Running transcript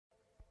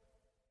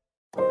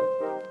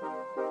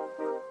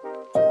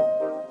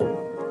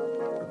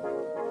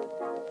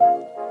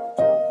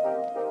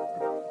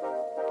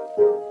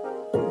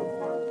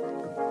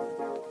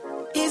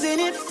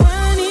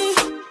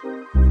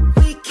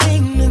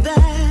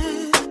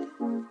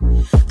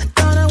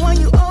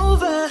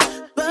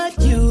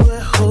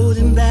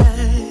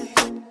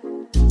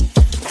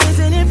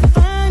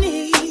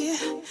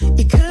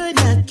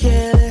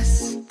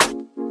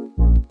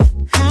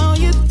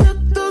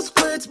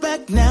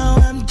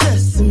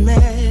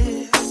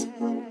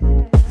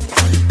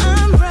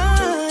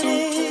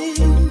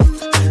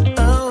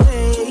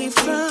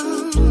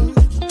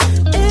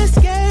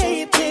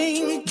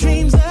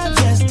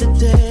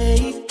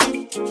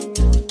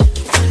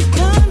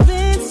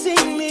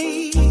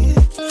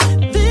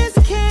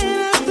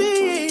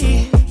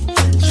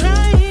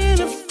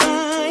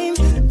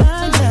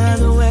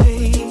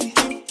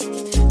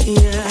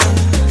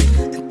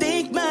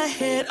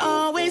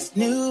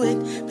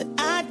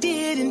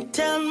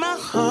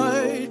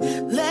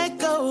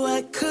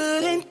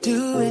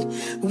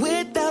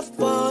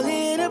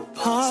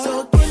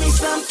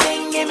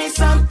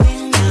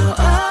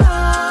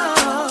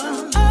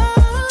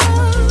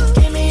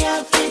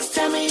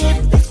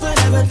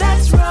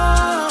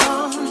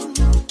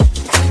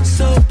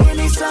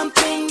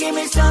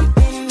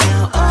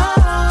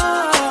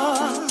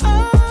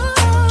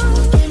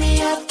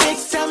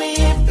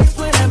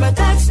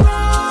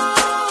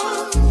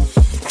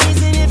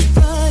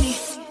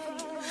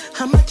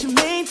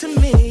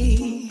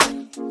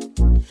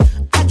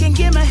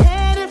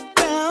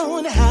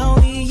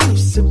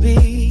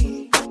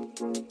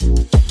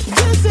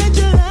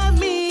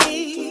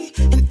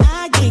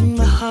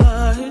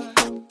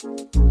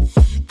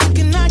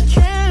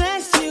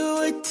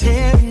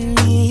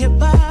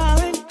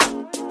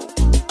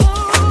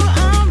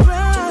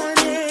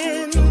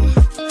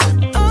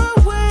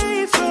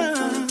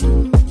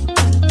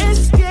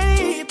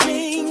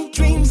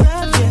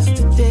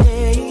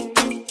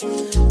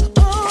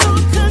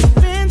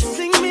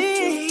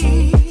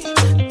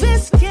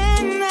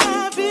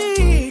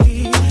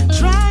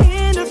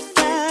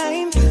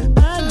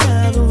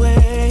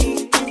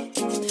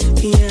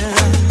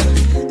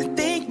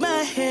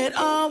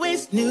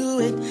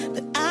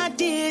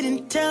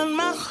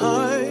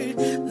heart.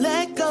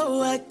 Let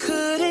go, I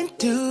couldn't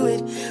do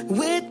it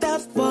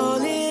without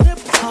falling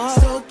apart.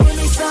 So give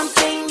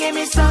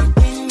me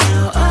something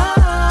now.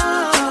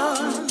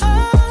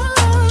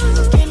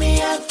 Give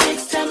me a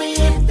fix, tell me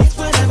if it's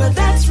whatever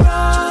that's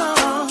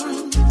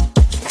wrong.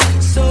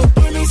 So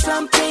give me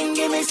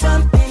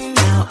something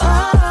now.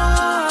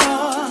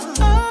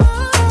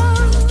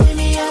 Give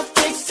me a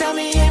fix, tell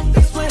me if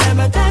it's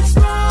whatever that's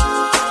wrong.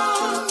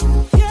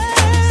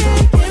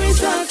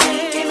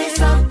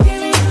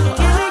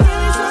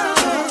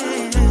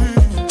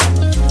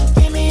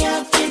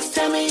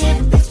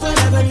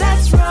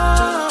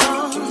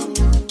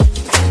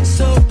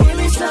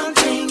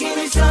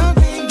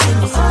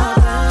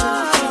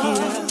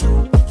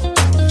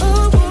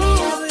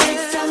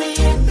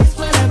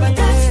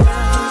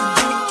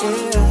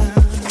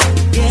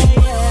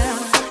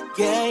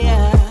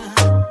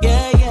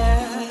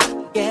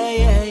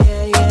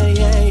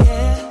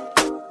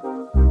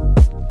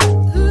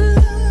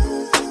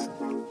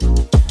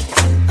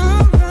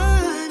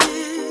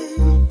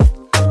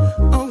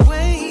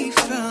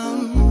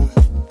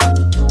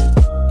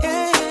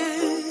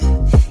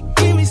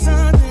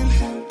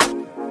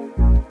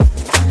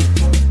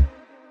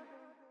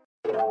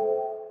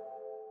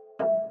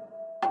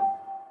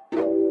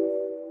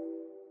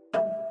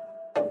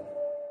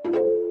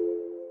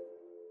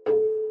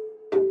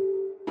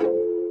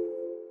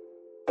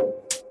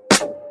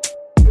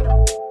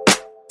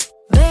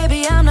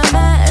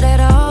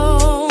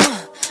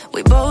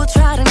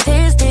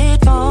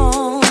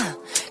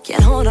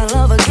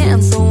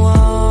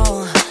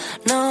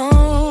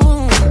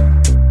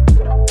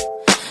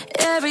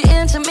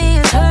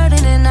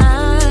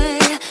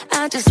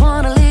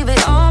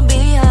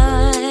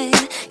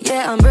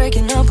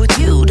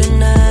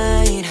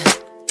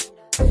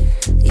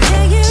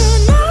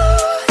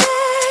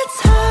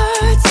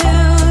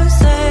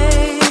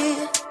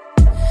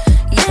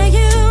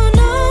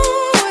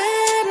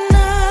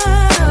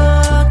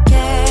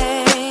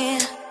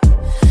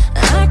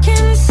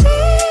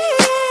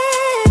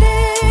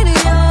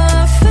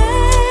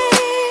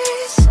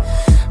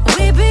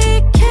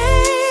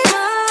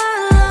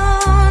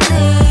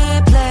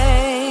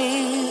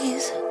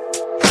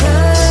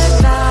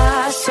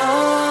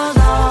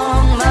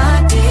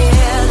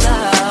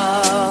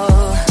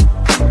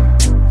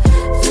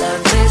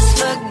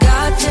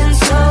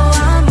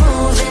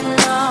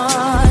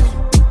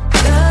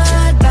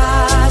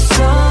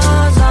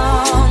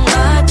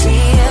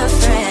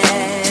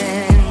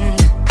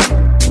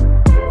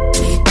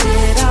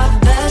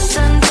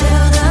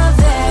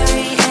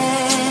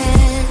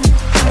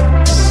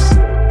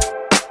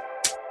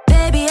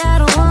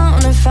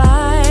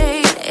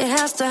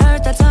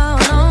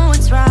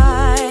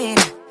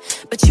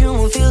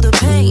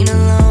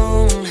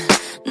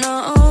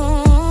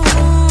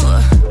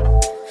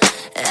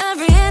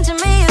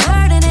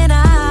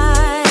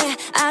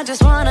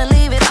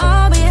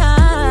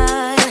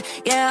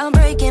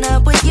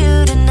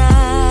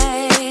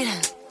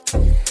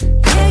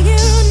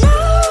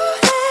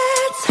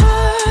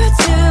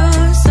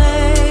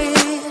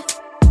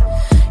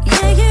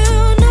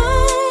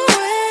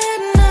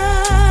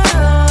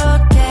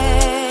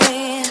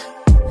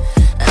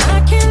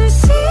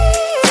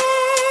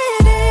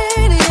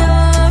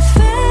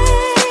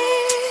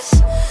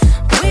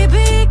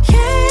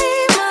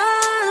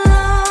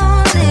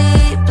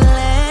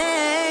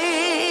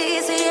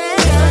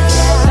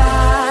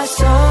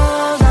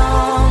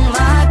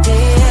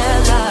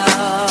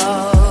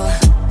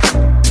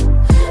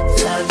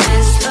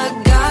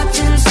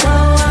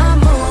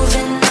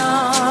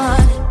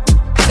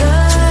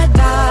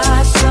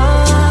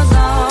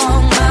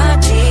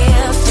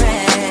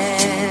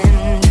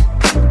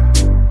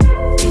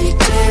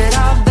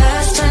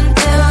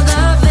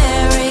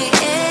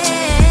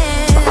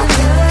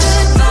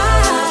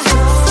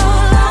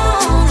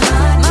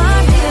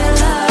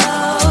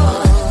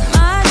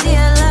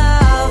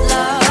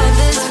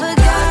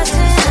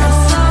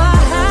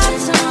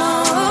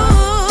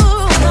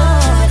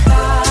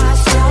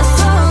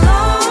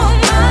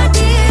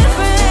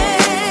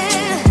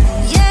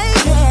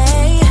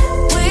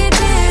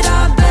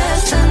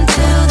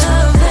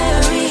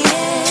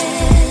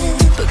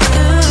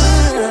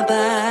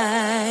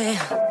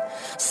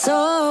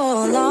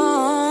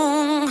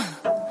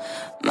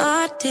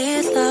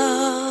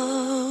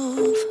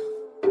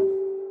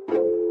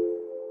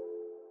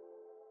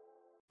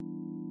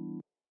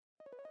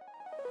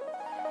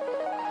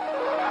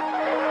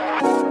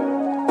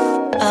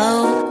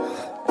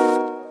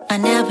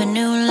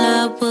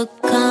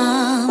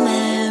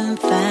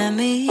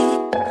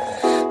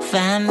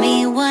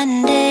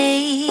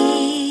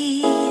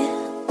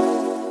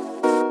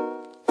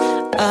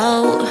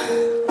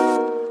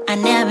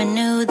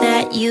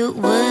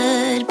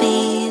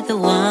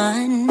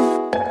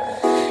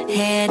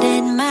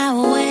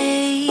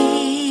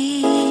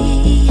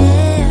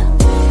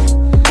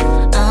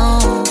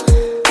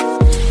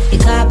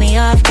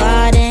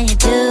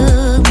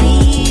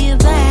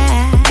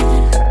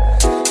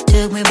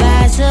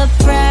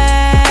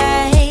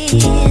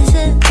 surprise.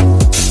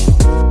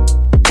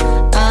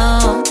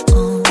 Oh,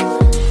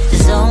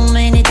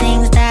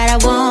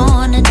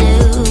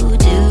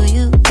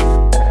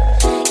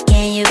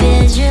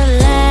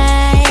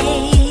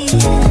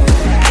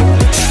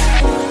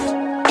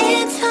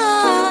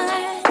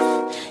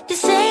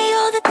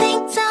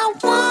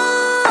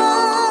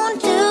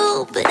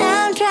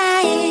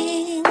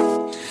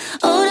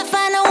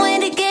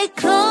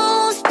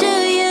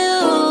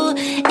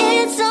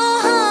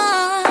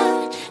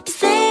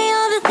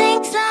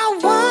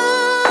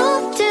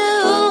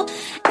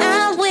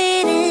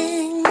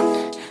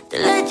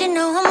 you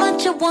know how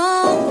much I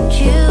want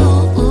you.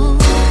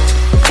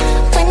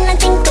 When I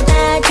think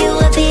about you,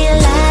 I feel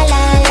la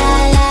la la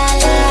la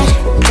la.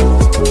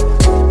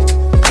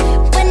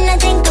 When I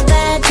think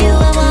about you,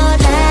 I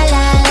want la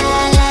la la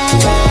la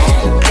la.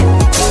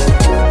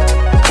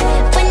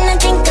 When I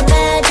think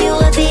about you,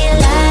 I feel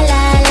la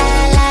la la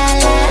la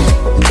la.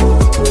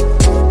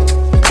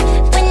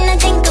 When I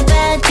think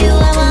about you,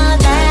 I want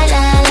la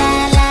la la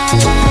la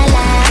la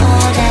la.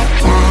 All that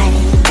time.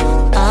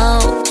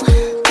 Oh,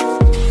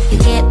 you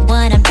get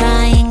what I'm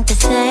trying to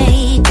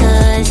say,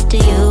 'cause to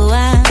you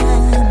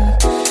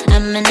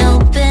I'm an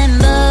open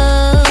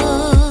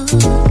book.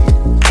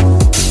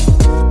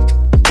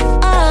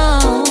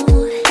 Oh,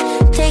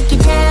 take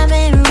your time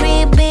and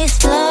read me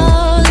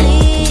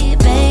slowly,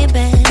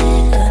 baby.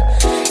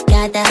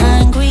 Got the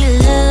hungry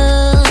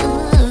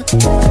look.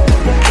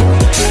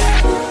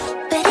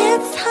 But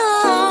it's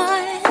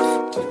hard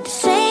to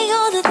say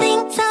all the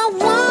things I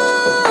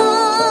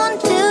want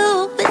to,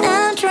 but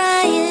I'm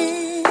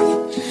trying.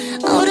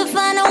 Oh, to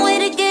find a way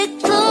to get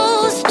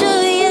close to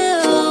you.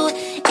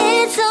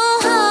 It's so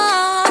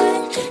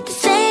hard to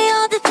say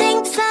all the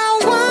things I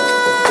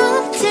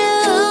want to.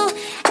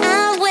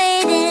 I'm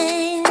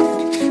waiting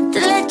to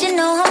let you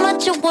know how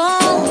much I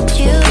want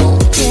you.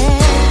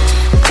 Yeah.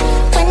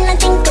 When I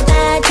think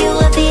about you,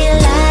 I feel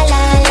la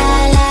la la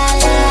la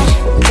la.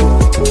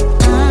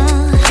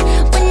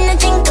 When I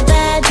think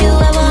about you,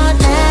 I want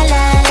la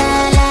la la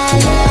la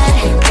la.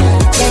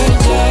 Yeah,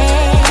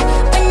 yeah.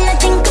 When I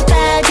think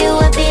about you,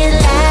 I feel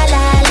la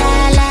la la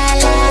la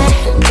la.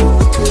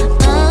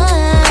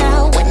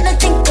 When I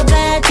think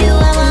about you,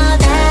 I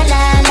want la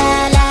la la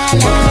la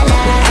la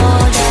la.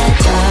 All that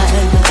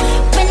time.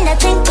 When I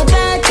think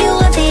about you,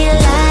 I feel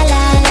la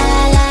la la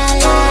la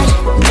la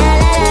la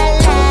la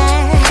la.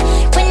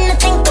 When I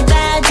think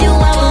about you,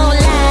 I want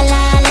la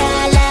la la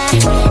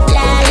la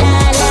la la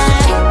la.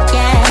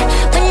 Yeah.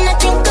 When I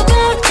think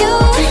about you,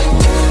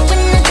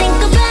 when I think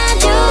about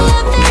you,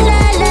 I feel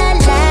la la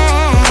la.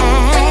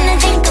 When I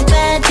think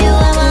about you,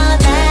 I want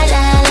la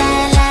la la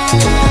la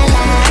la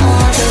la.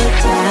 All the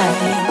time.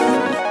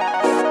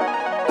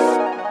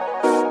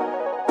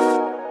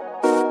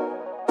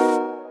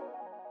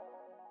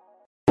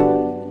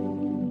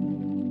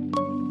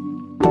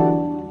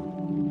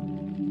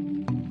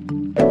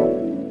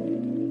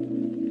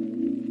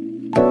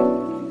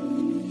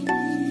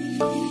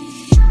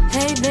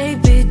 Hey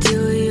baby, do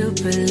you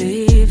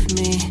believe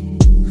me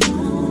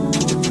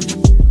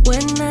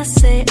when I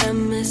say I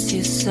miss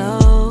you so?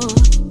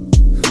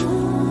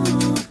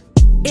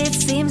 It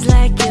seems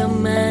like your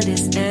mind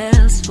is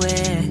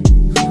elsewhere.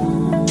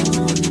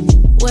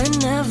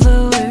 Whenever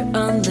we're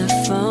on the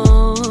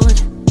phone,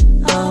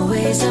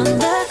 always on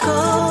the go.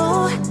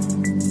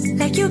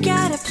 Like you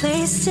got a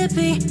place to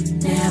be,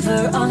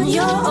 never on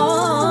your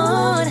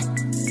own.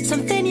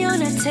 Something you're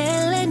not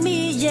telling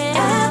me yet.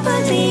 I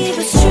believe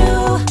it's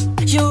true.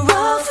 You're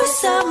all for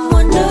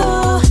someone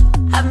new.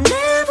 I've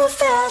never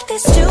felt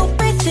this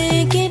stupid,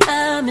 thinking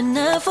I'm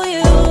enough for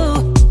you.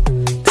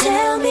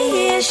 Tell me,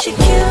 is she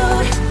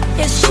cute?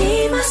 Is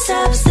she my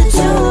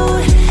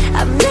substitute?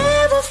 I've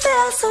never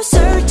felt so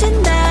certain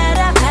that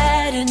I've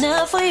had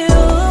enough for you.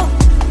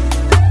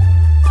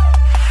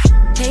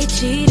 Hey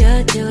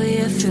cheetah, do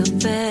you feel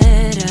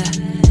better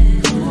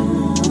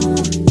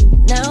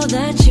now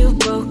that you've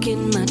broken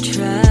my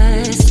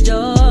trust?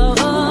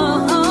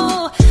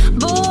 Oh,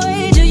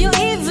 boy, do you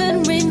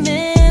even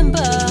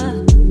remember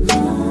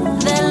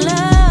that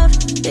love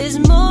is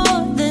more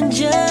than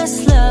just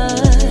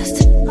lust?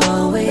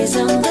 Always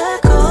on the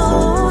go,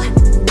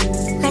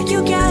 like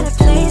you got a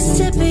place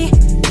to be,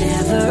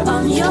 never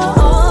on your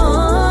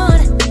own.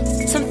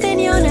 Something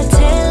you're not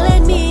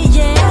telling me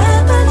yet.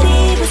 I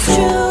believe it's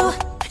true.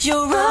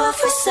 You're all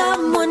for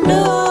someone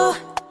new.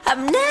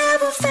 I've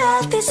never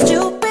felt this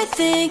stupid,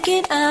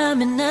 thinking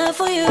I'm enough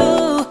for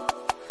you.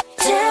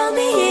 Tell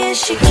me, is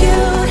she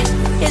cute?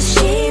 Is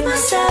she my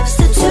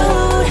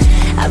substitute?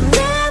 I've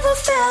never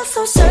felt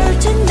so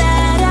certain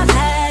that I've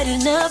had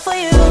enough for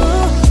you.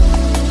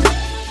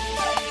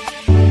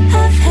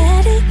 I've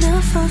had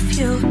enough of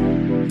you.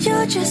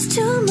 You're just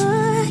too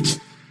much.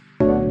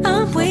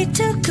 I'm way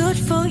too good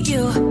for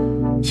you.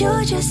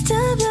 You're just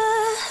a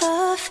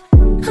bluff.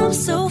 I'm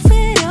so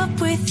fed up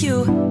with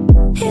you.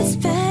 It's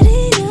bad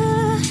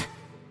enough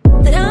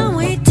that I'm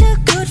way too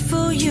good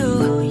for you.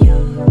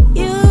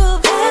 You,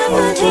 I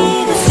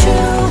believe it's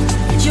true.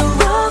 You're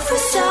all for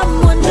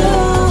someone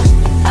new.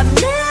 I've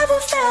never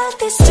felt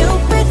this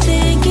stupid,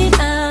 thinking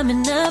I'm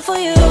enough for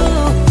you.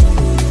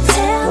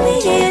 Tell me,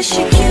 is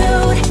she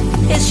cute?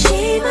 Is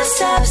she my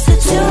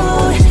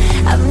substitute?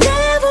 I've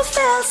never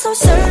felt so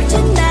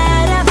certain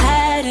that I've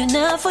had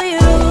enough for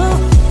you.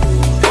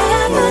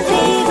 I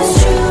believe it's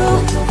true.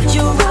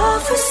 You're all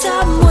for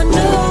someone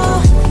new.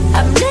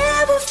 I've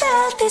never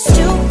felt this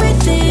stupid,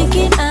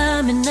 thinking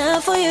I'm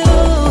enough for you.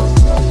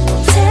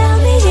 Tell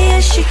me,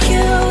 is she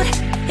cute?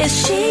 Is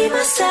she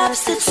my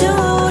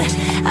substitute?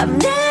 I've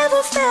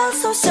never felt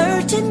so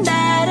certain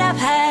that I've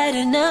had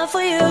enough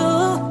for you.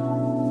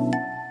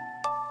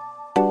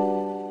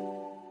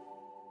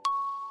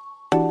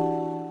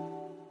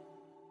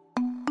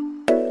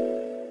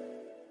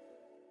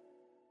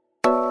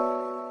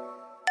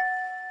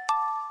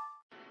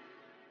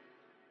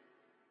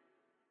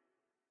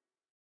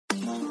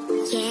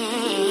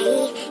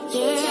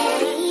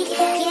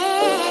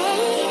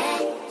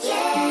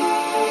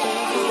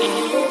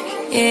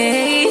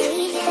 Yeah.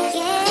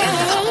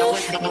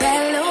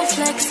 Bad little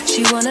flex,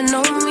 she wanna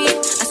know me.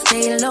 I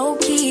stay low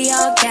key,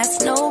 all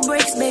gas, no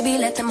brakes. Baby,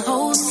 let them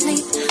hoes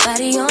sleep.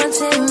 Body on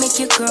 10, make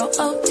your girl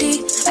OD.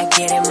 I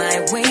get in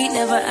my way,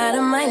 never out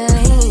of my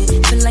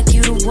lane. Feel like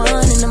you the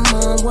one and I'm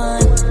on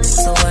one.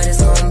 So what it's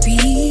gonna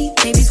be?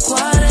 Baby,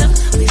 squad up,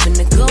 we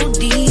finna go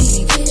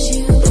deep.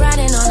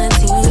 Riding on a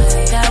team,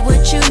 got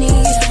what you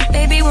need.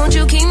 Baby, won't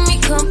you keep me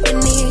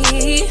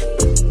company?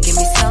 Give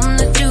me something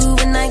to do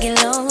when I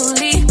get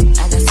lonely.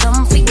 I got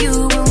something for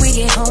you when we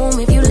get home.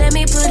 If you let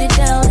me put it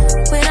down,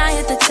 when I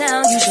hit the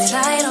town, you should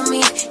ride on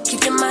me.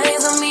 Keep your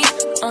minds on me.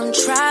 On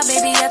try,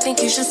 baby, I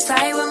think you should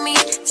side with me.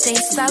 Stay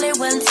solid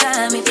one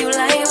time if you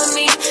lie with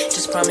me.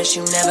 Just promise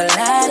you never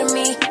lie to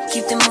me.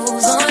 Keep the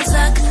moves on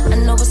tuck. I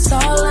know it's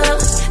all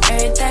love.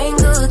 Everything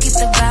good. Keep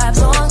the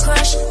vibes on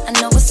crush. I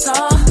know it's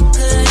all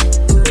good.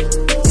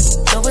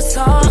 Know it's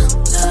all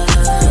love.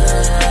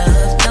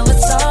 Know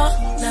it's all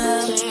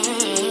love.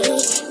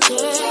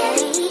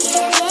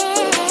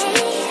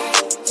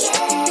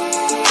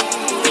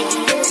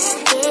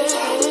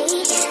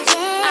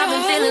 I've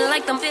been feeling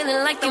like I'm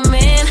feeling like a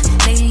man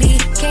lately.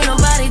 Can't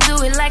nobody do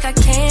it like I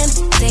can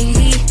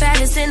daily.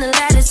 Baddest in the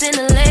lattice in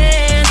the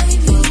land.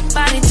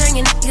 Body turn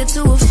your nigga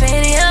to a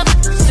fan up,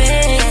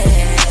 fan.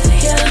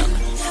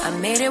 I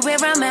made it where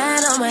I'm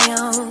at on my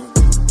own.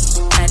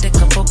 Had a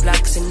couple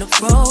blocks in the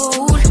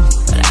road,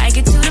 but I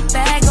get to the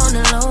bag on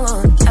the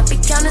low. I be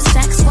counting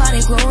stacks while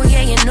they grow,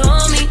 yeah, you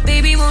know me.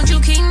 Baby, won't you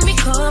keep me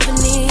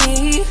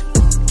company?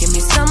 Give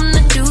me something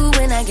to do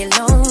when I get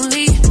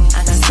lonely.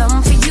 I got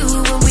something for you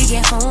when we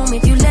get home.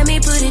 If you let me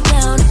put it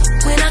down,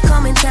 when I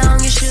come in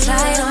town, you should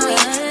ride on me.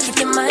 Keep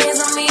your minds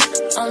on me.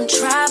 On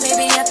try,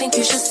 baby, I think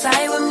you should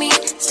side with me.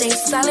 Stay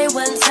solid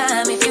one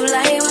time if you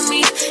lie with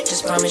me.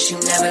 Just promise you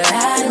never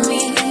lie to me.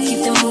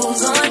 Keep the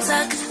moves on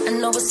tuck. I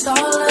know it's all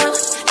love.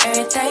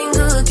 Everything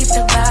good. Keep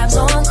the vibes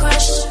on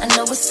crush. I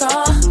know it's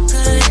all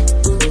good.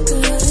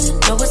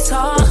 Know it's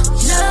all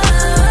love.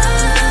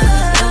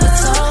 Know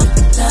it's all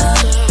love.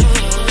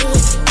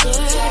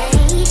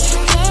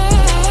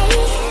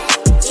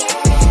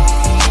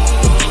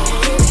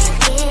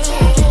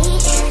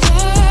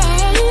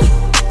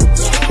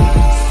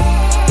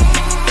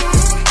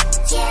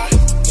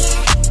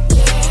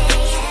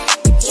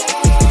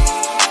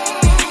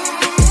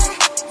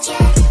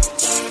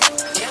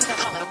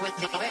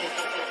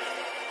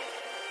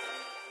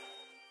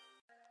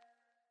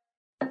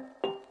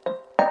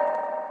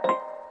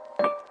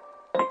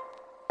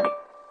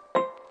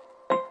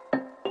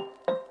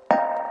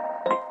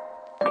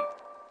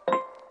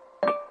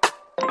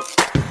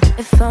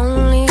 If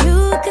only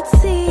you could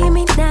see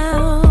me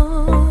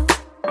now.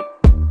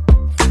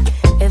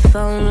 If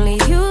only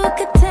you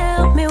could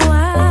tell me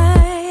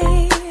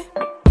why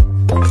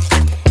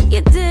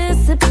you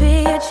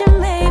disappeared, you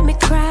made me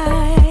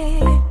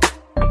cry.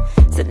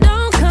 So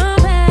don't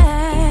come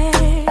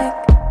back.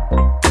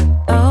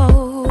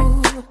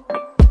 Oh,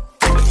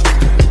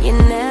 you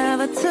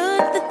never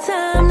took the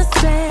time to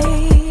say.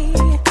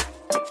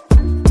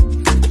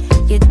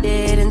 You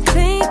didn't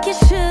think you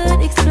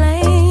should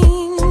explain.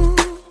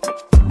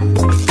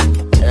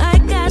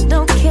 Like I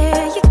don't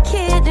care, you're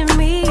kidding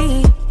me.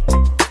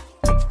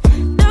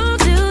 Don't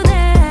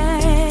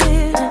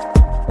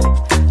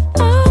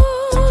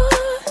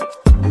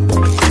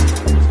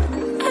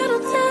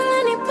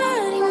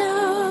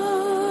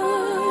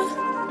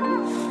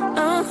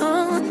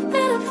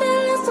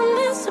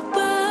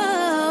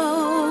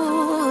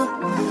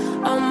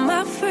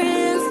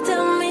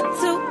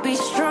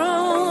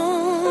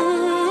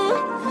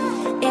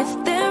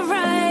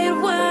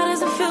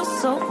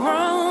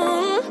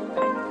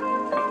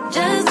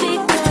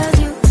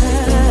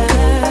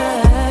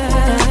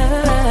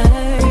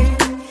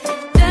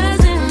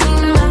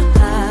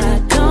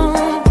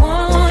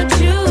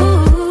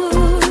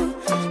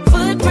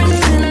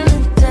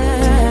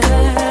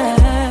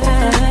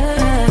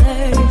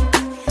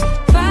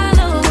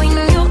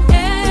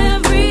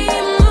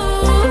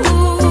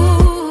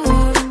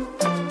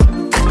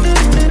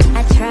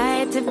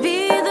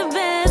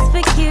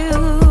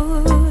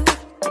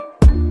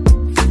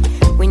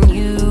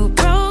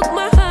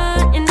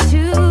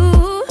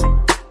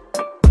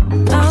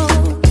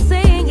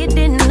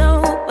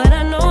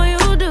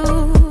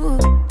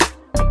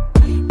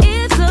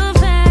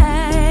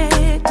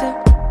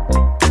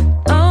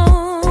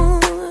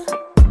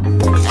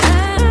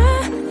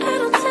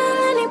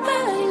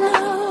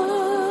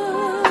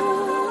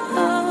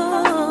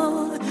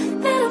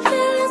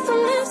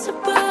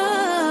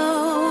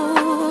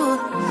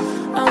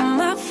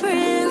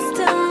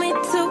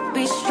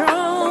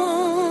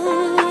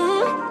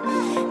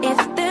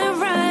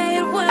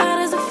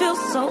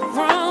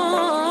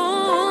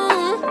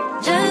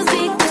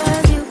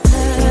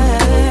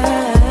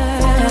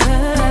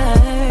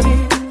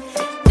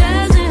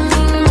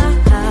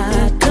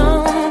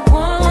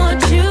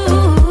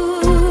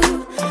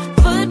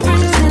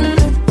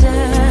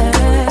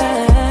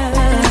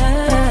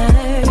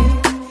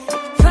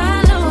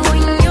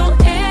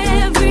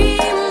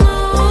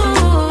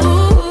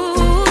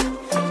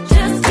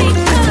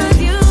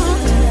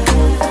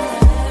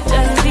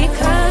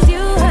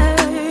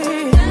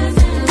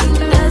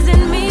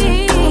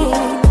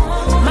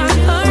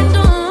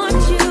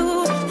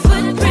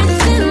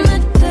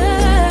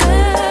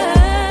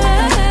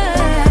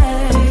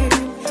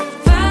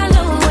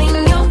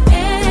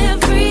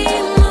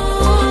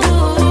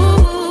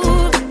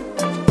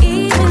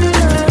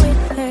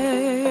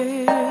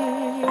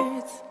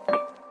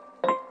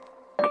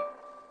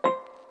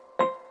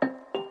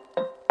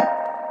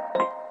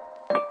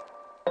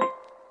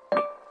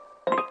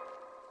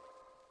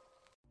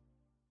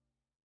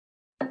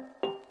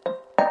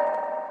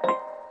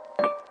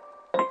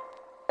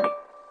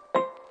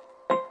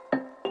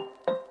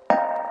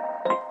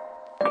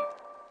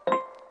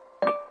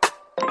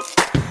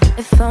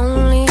If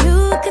only you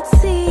could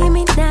see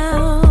me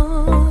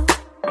now.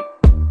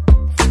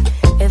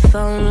 If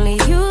only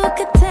you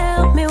could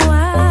tell me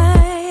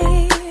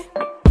why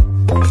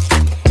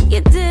you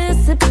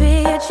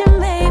disappeared, you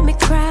made me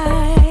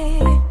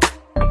cry.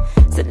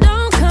 So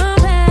don't come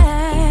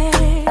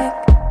back.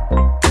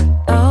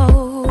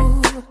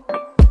 Oh,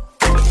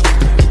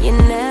 you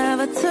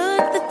never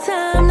took the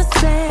time to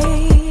say.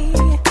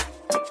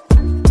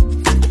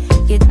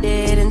 You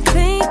didn't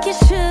think you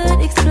should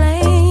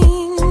explain.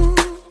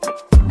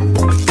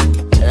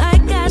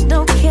 Like I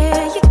don't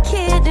care, you're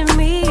kidding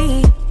me.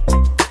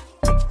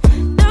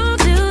 Don't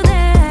do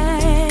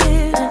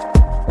that.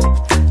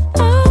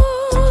 Oh,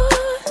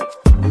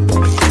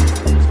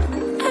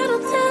 I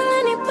don't tell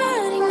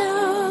anybody, no.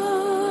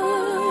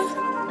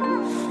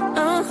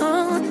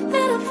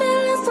 That I'm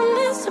feeling so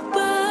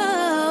miserable.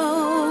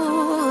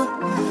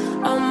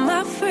 All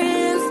my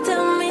friends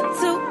tell me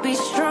to be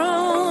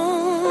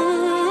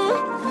strong.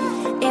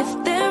 If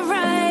they're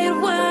right,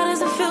 why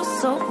does it feel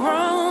so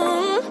wrong?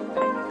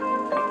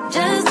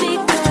 Just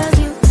because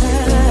you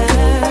hurt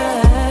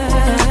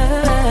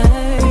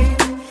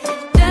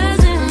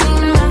doesn't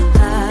mean my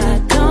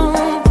heart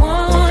don't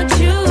want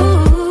you.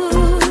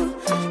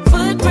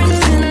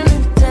 Footprints in the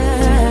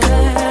dirt,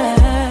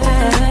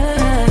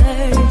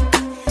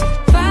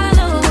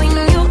 following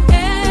your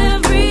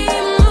every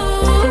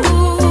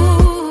move.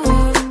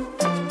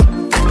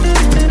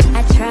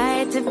 I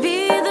tried to be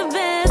the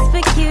best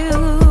for you.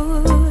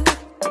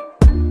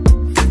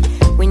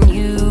 When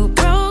you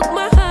broke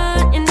my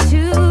heart in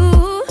two.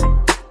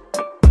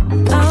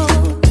 Oh,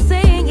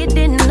 saying you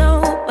didn't know,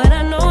 but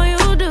I know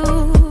you do.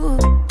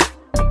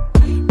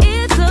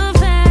 It's a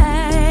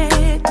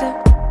fact.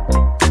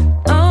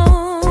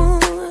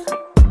 Oh,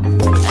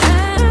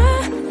 I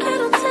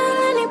don't tell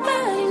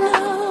anybody,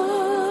 no.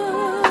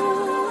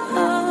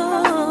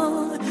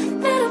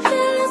 That I'm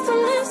feeling so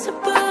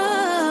miserable.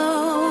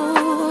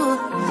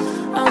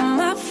 All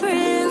my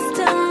friends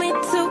tell me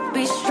to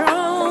be strong.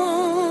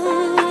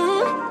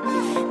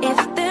 If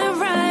they're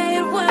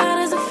right, why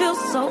does it feel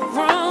so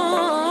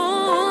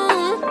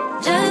wrong?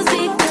 Just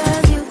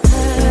because you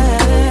hurt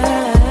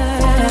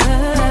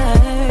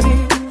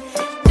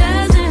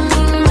doesn't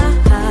mean my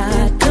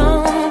heart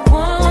don't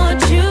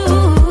want you.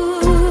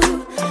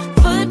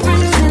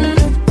 Footprints in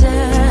the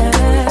dirt,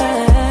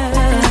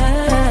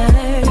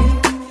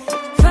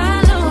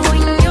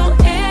 following your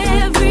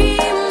every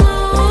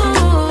move.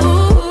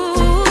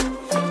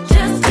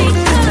 Just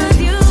because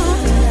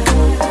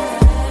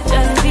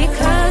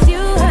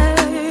you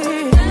hurt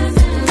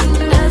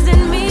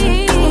doesn't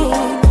mean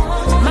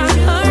my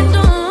heart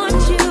don't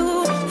want you.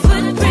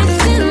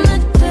 Footprints in the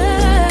dirt,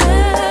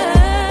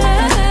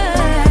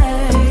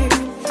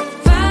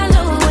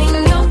 following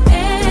your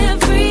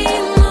every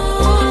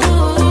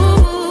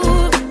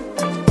move,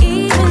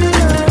 even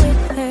though it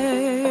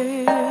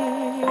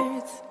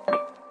hurts.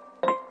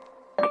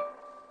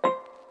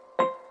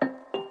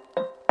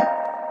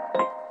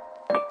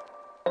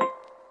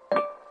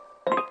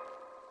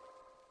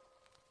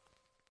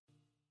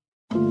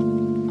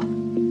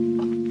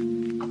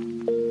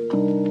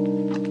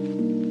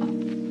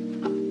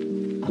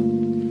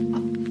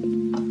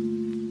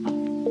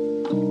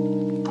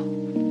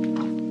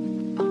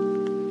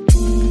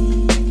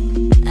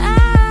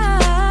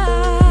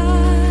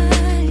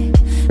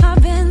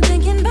 I've been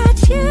thinking about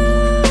you.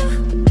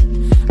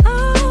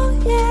 Oh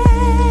yeah.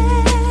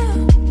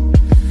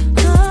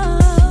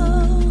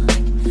 Oh,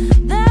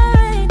 there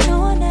ain't no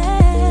one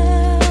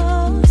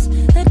else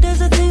that does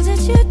the things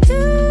that you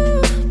do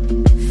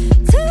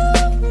to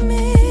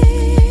me.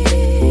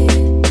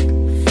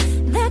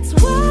 That's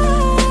why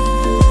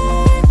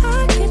I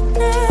get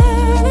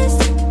nervous.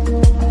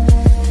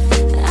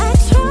 I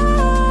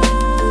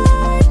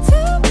try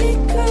to be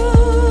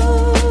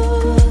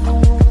cool,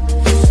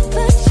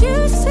 but you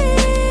see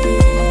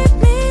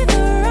me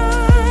the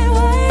right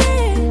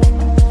way.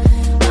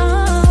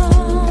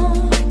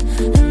 Oh,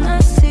 and I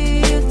see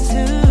you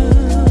too.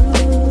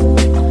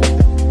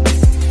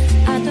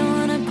 I don't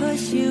wanna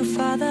push you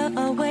farther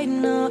away,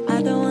 no. I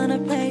don't wanna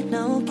play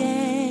no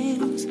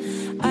games.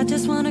 I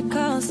just wanna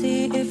call,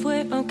 see if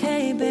we're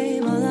okay,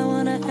 babe. All I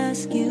wanna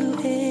ask you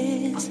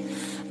is,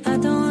 I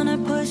don't wanna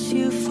push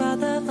you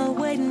farther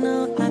away,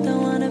 no. I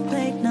don't wanna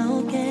play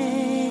no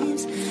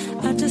games.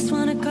 I just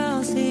wanna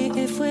call, see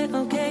if we're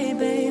okay,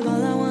 babe.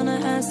 All I wanna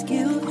ask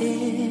you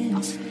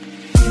is,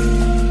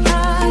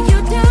 are you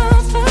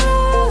down for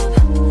love?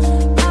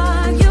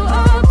 Are you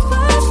up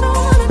for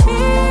someone to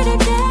be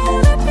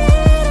together, be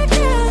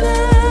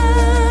together?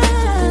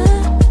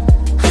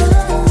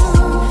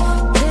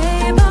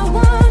 Babe, I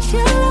want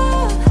your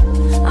love.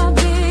 I'll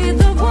be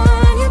the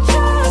one you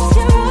trust.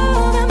 You're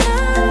all that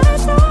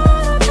matters,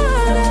 all that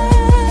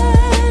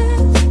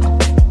matters.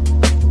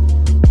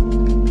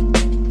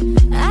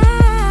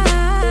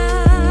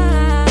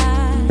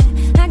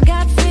 I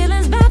got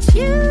feelings about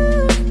you.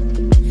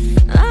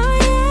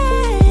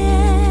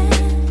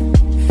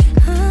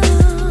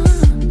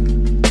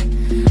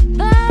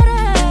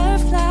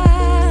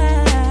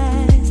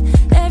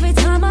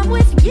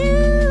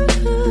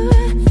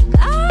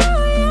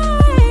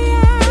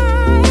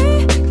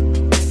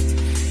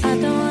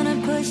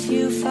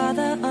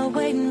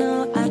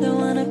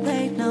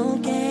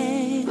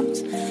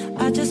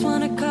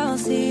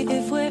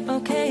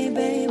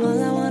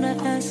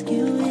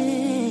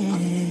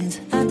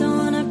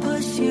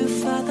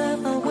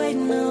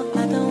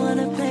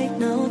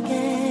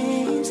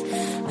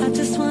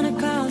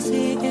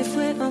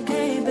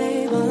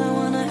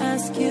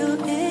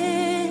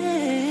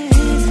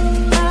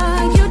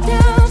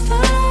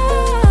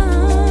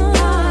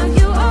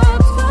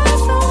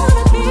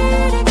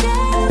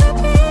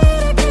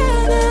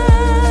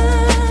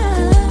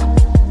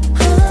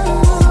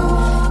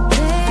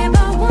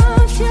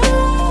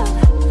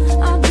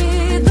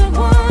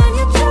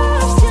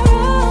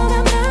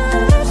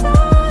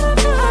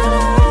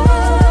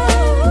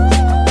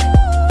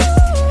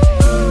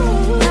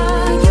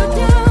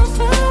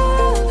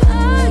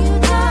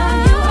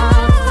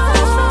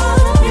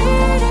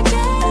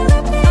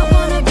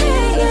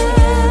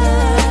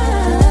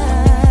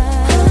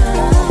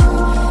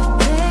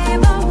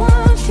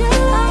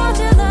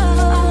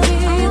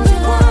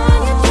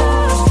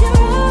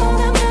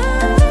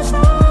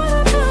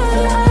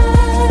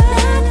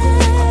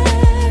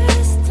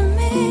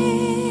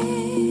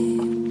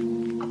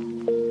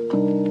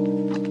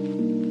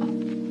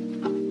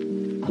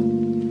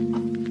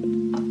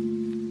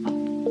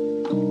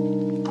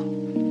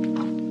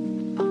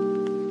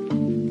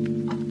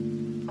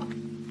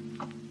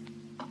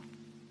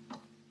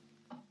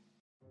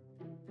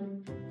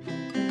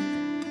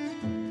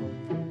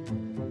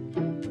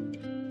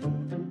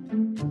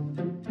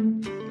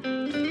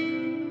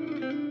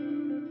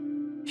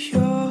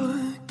 You're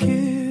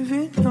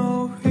giving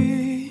no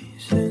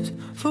reasons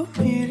for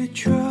me to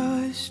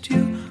trust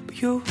you,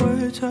 but your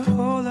words are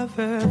all I've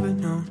ever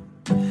known.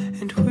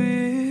 And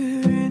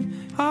we're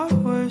in our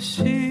worst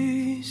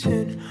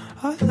season,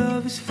 our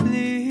love is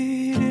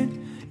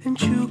fleeting,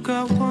 and you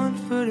got one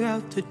foot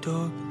out the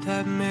door, but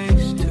that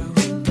makes two.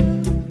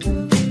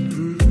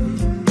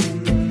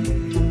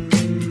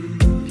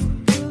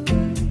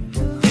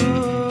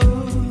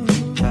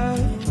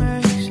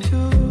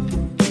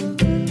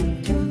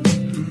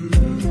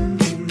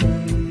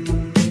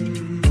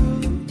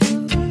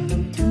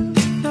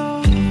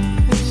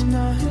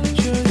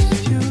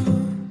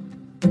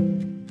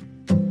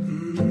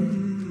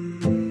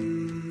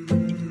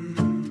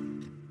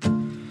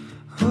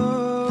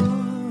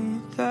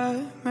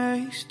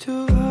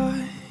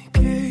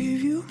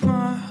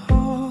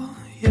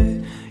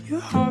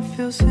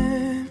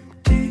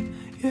 Empty,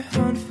 you're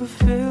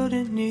unfulfilled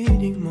and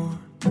needing more.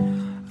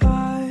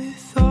 I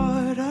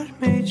thought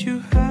I'd made you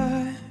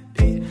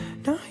happy.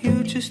 Now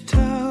you just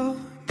tell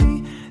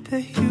me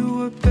that you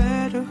were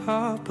better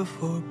off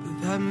before,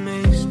 but that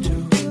makes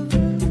two.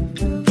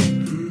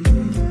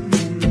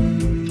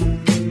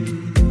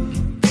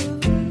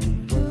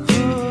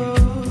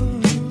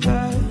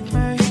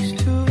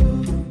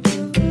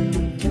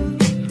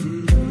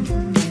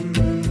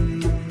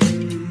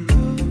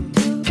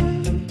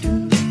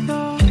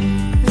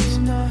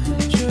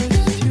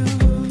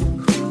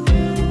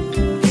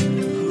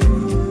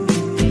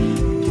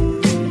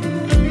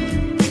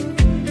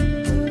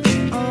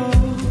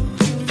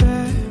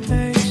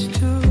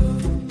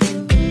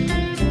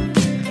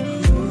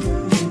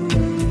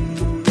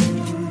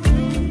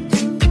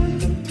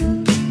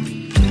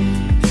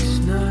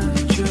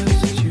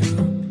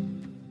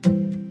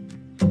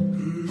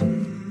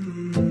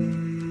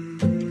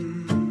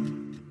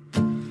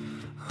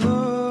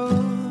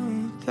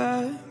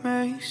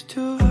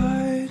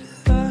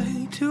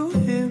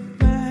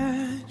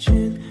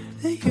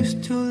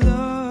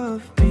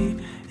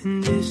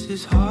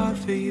 It's hard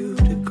for you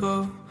to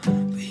go,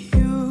 but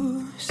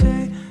you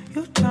say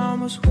your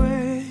time was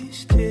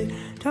wasted.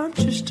 Time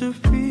just a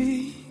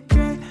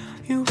regret.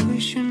 You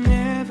wish you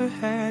never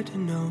had to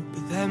know,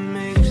 but that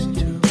makes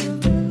two.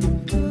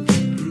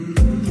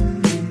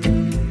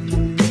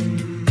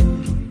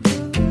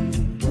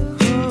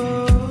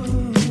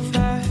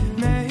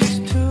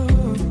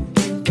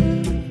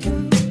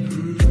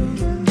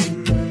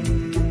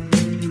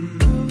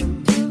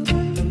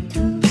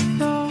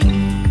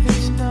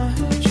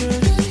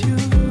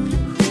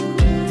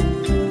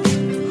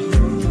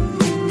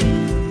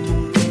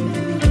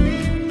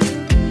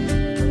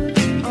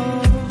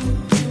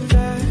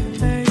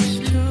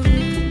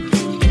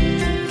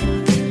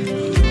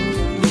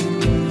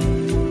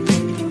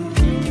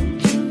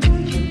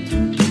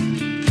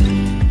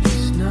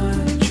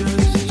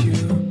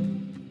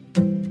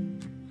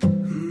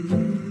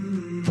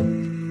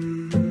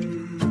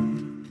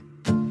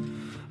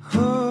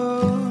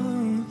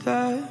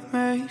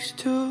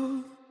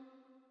 Too.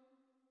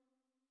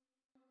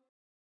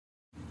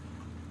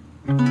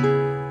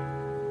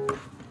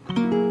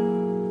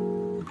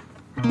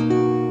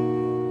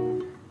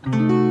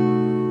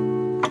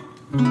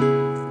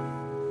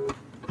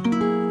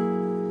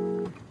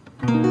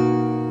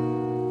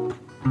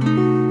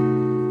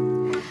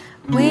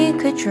 We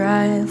could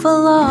drive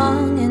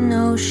along an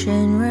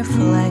ocean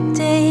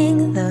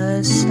reflecting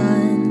the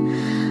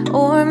sun,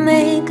 or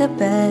make a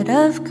bed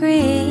of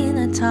green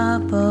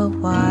atop a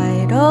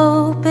wide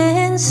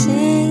open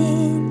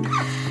scene.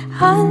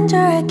 Under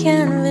a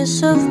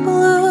canvas of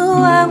blue,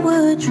 I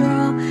would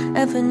draw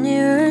ever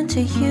nearer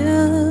to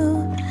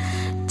you,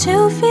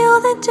 to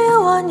feel the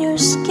dew on your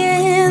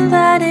skin.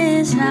 That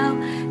is how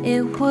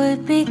it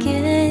would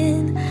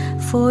begin.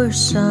 For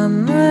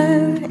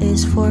summer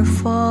is for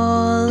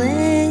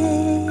falling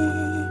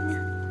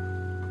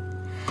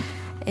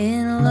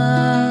in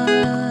love.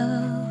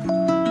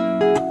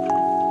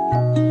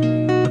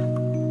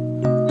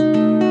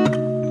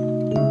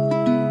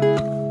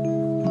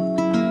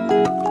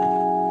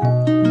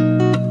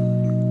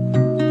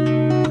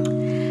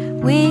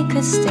 We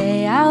could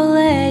stay out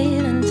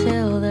late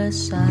until the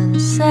sun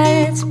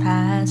sets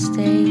past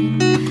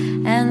 8,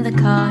 and the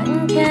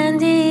cotton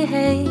candy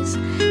haze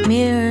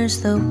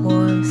mirrors the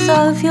warmth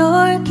of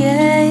your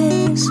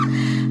gaze.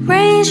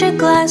 Raise your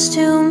glass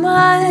to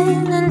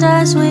mine, and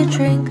as we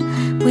drink,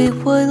 we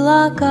would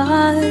lock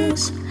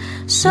eyes,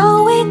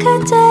 so we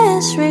could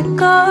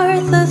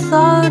disregard the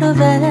thought of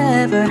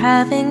ever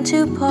having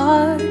to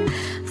part.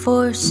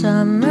 For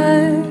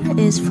summer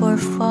is for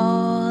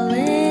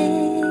falling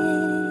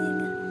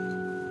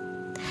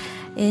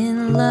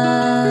in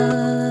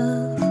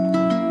love.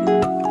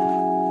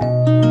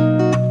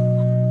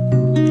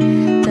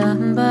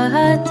 Dum ba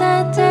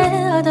da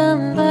da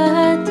dum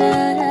ba da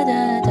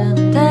da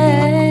dum da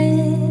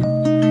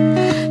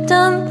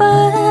dum ba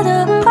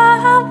dum ba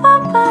ba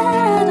ba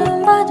dum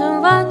ba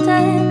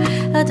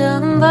da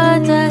dum ba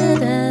da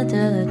da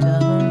da da.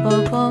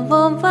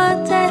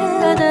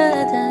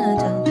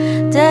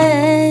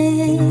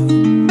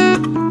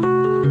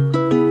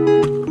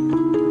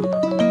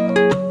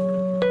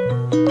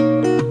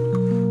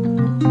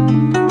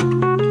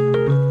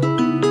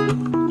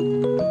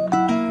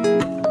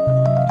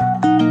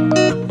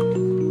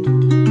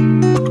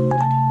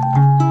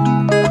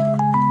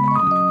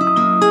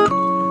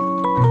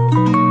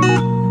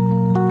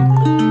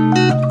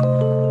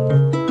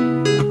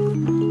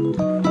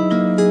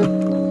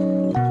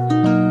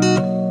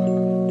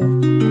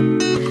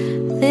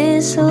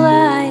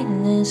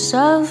 stages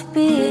of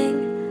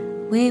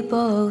being we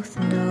both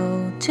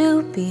know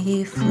to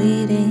be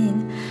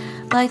fleeting,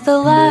 like the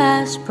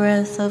last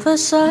breath of a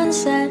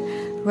sunset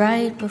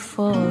right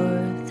before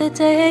the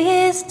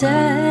day is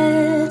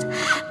dead.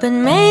 But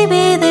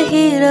maybe the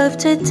heat of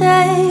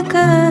today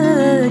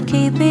could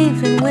keep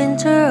even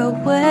winter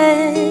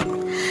away.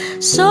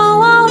 So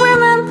I'll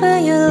remember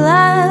your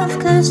laugh,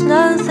 'cause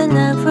nothing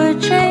ever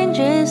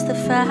changes the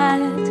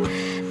fact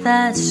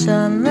that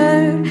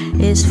summer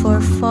is for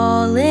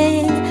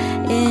falling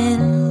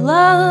in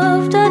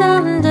love.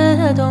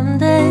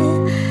 Da-dum-da-dum-day.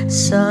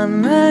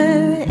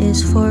 Summer is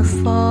for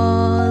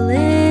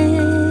falling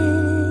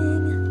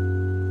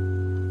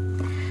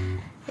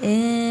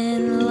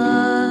in love.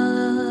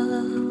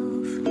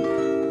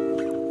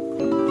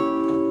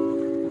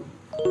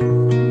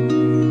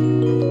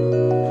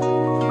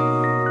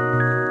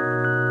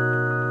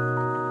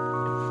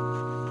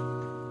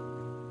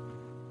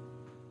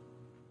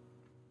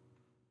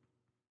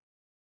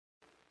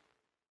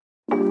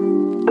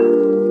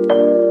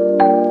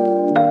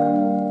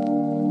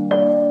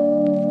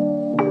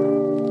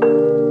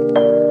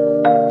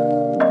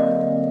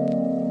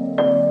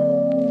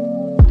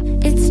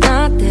 It's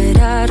not that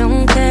I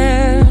don't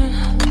care.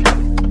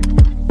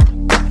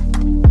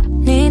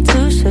 Need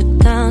to shut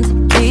down to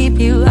keep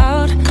you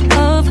out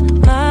of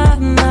my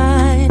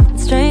mind.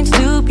 It's strange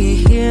to be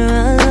here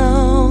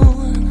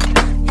alone.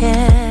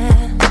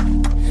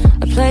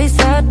 Yeah, a place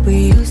that we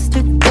used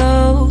to go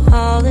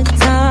all the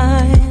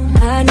time.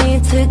 I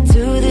need to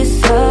do this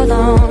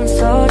alone,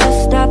 so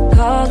just stop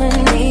calling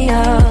me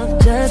up.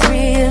 Just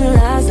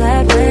realize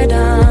that we're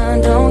done.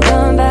 Don't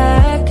come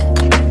back.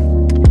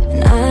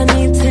 And I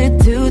need to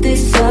do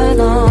this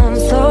alone,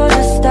 so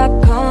just stop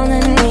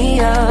calling me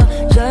up.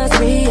 Just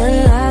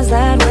realize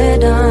that we're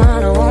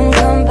done. I won't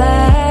come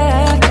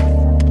back.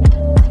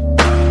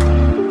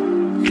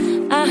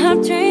 I have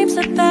dreams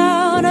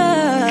about us.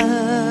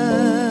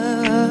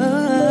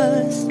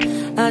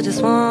 I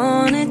just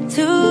want it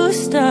to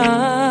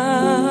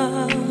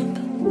stop,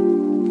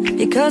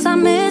 because I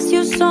miss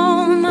you so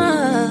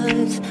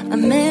much. I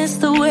miss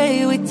the way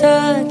we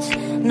touch,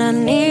 and I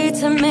need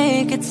to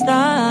make it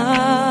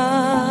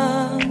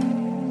stop.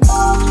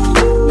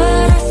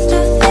 But I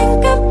still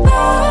think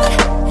about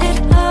it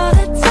all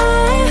the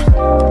time.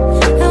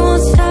 I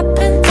won't stop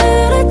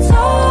until it's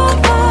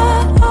over.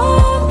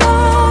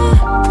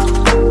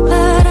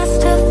 But I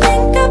still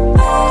think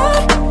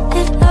about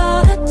it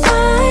all the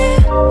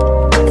time.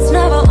 It's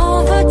never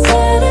over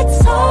till it's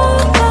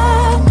over.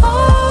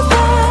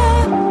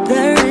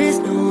 There is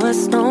no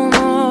us no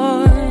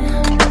more.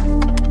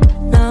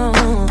 No,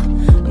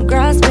 I'm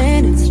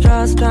grasping at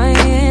straws,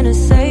 trying to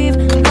save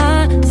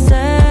my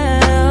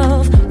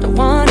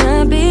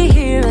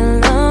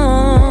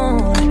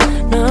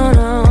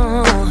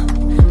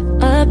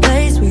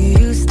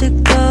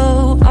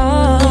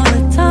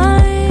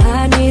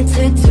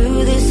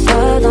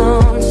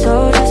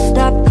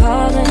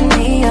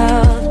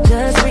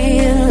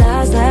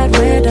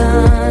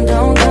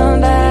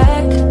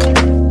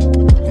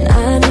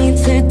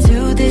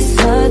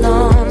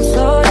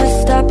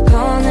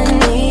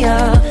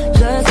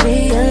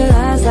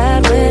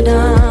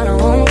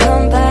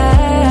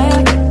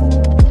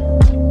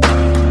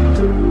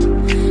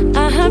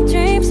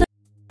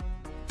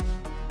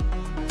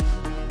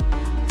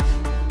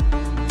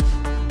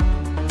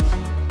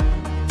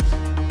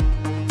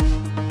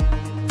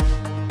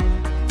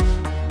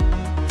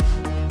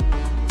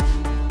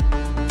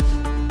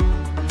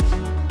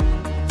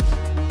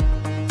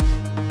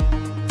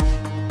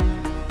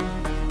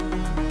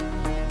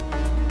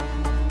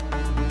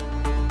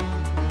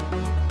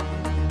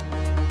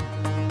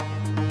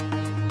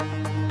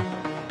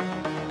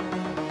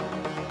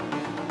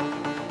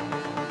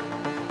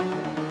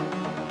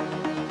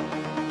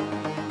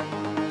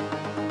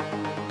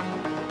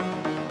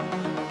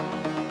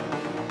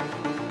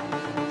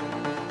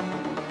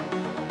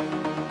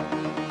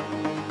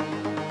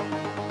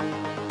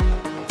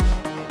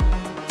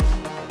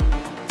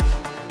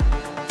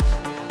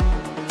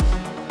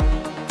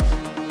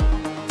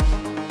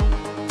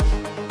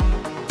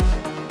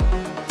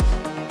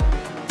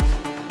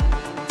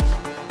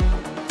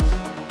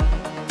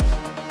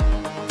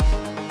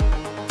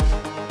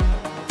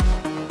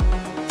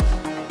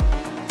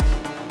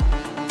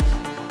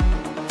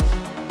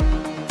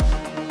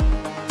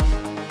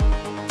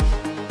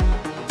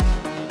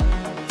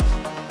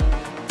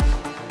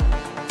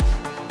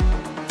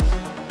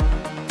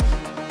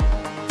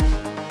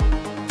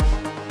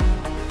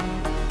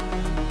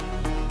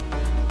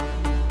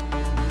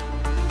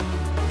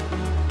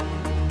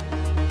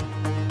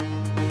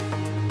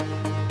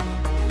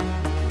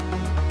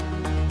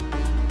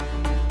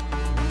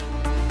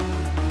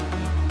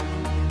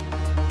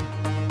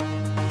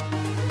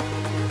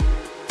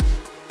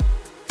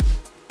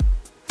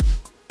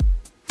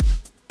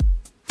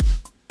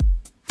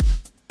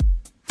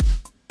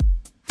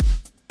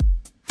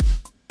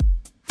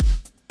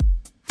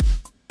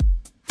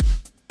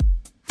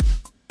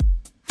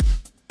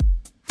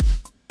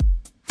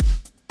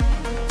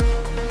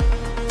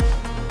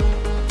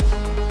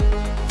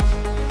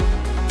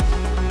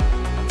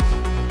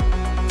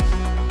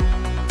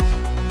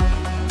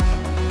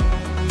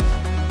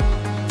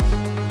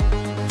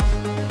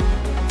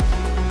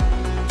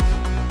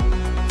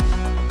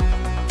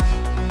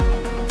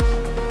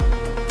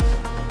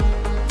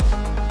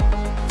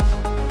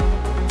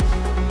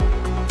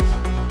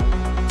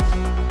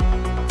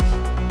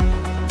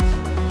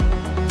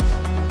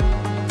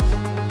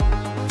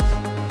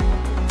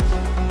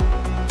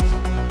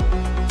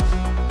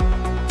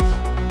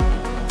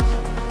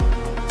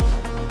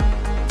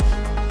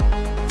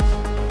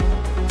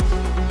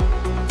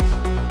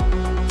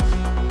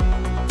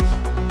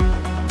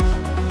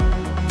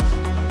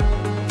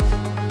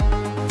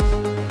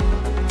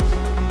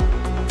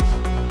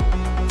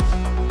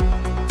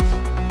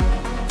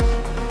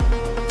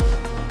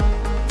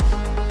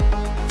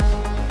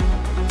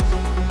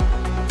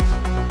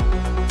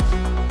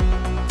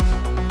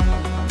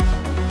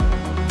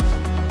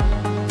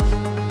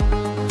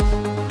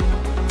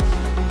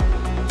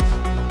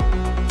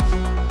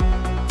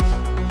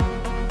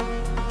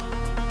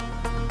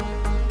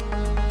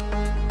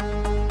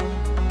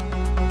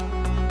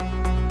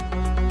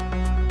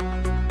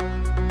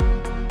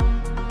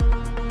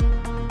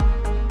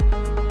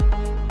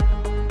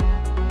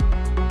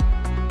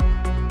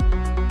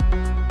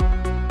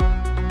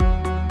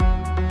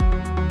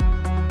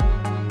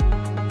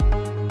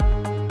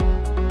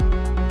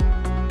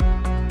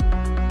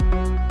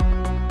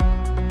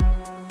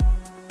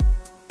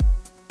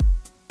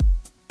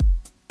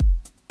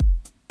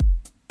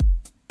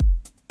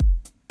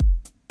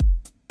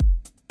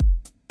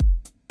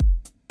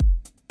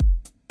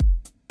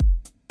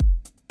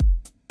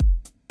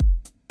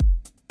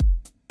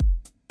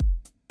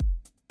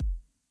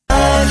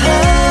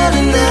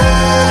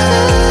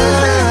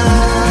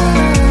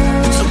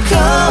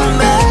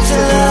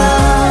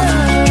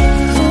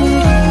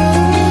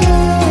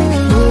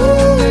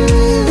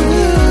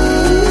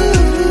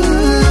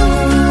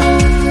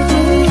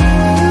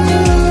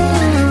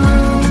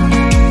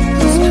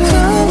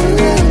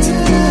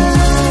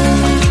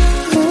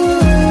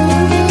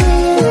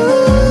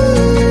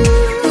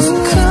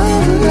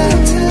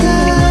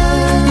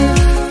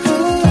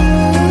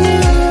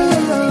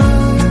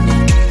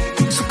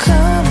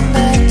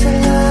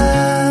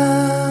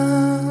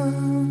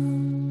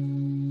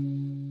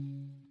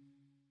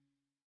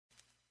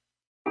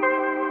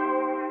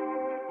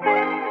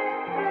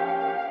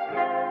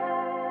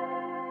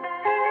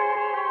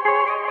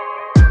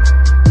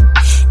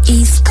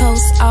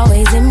house,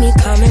 always in me.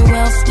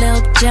 Commonwealth,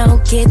 Lil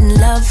Joe, getting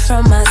love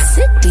from my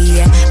city.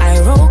 Yeah. I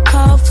roll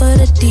call for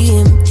the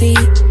DMV.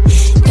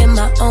 In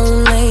my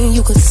own lane,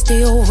 you could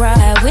still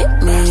ride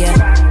with me. Yeah.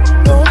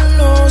 Lord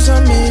knows I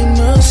made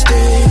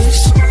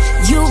mistakes.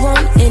 You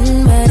want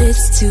in, but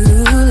it's too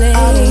late.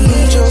 I don't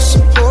need your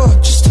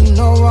support, just to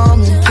know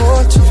I'm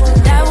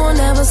important. I will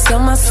never sell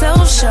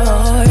myself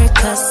short,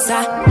 'cause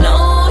I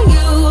know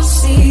you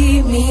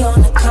see me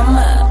on the come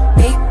up.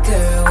 Big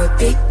girl with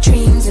big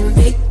dreams and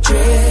big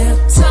drip.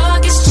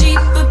 Talk is cheap,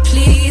 but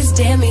please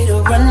dare me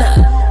to run up.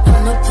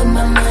 I'ma put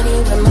my money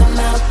where my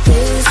mouth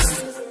is.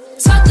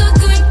 Talk a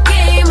good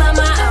game, I'm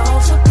my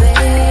alphabet.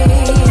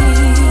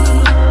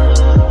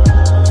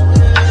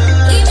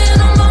 Even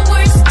on my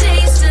worst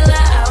days, still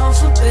an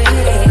alphabet.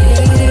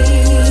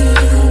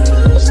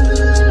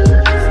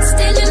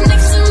 Standing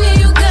next to me,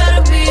 you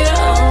gotta be an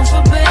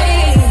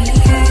alphabet.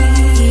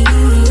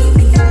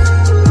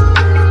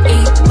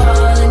 8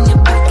 ball in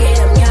your pocket,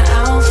 I'm your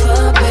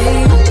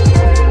alphabet.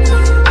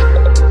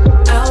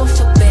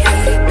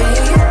 Alphabet,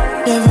 babe.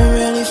 Never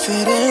really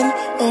fit in,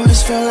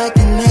 always felt like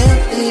an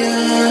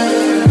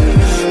alien.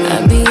 I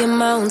be in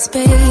my own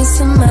space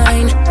of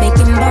mine,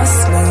 making boss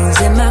moves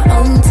in my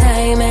own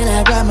time, and I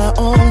Got my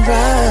own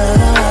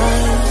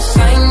rise.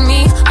 find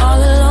me all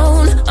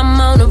alone. I'm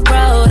on the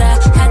road. I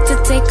had to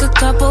take a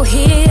couple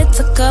hits,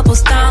 a couple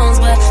stones,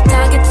 but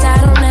targets I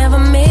don't ever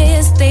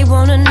miss. They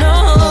wanna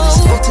know.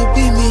 Scared to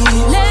be me.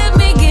 Let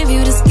me give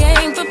you this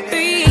game for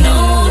free.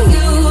 Know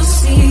you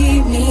see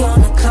me on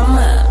the come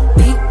up.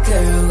 Big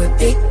girl with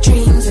big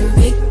dreams and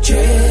big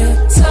drip.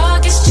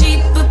 Talk is cheap,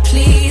 but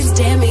please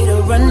dare me to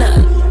run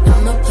up.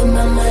 I'ma put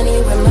my money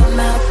where my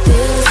mouth is.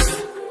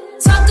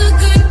 Talk a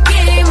good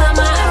game, I'm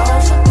my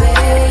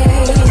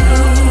alphabet.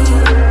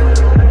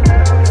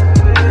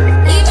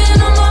 Even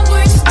on my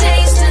worst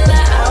days, still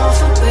an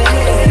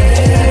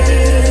alphabet.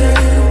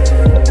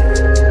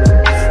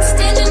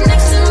 Standing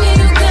next to me,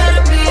 you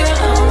gotta be an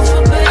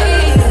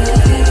alphabet.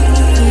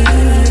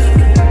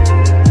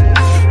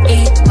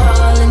 8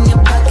 ball in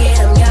your pocket,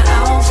 I'm your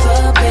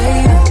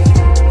alphabet.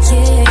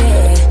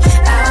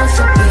 Yeah,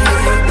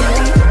 alphabet,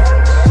 babe.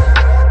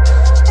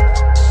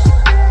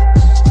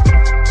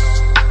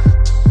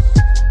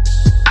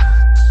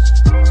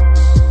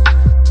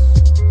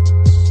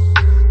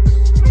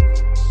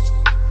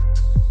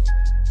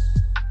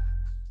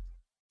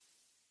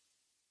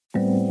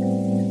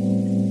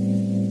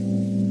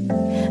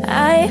 I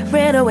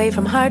ran away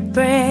from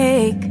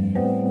heartbreak.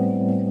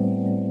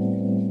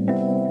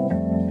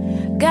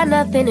 Got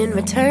nothing in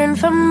return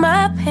for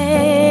my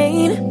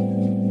pain.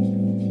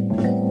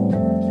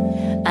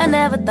 I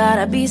never thought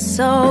I'd be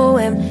so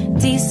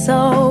empty,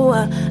 so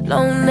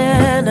alone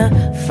and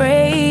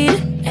afraid.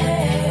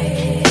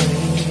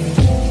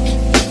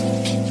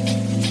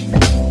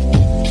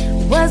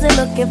 Wasn't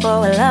looking for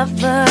a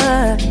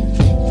lover.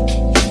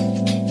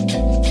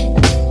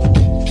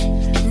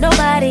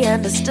 Nobody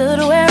understood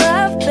where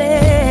I've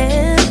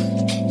been.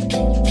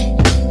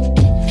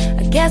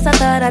 I guess I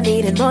thought I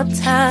needed more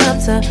time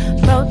to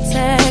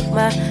protect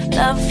my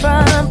love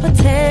from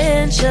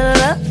potential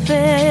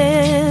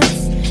offense.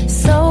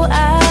 So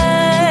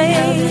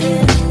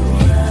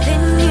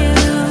then you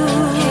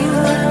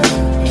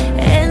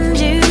and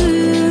you,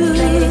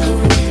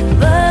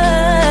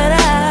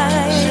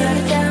 but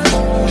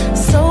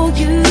so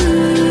you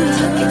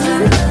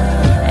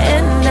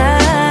and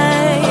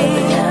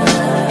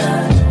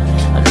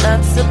I'm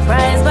not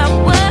surprised by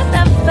what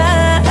I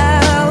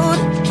found,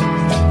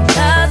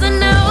 'cause I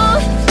know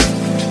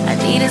I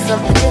needed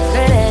something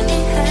different, and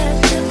it had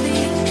to be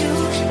you.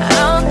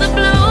 Out the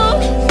blue,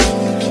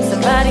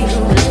 somebody who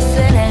would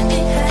listen, and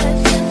it had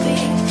to be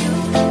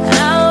you.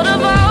 Out of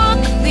all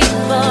the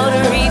people to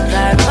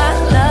reply, my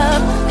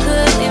love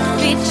couldn't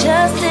be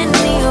just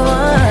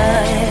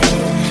anyone.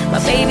 My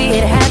baby,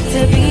 it had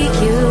to be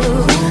you.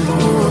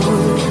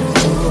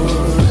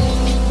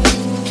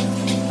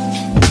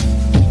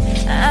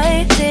 I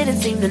didn't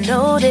seem to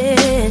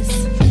notice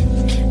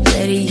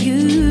that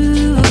you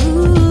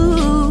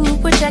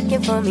were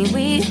checking for me.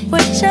 We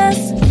were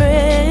just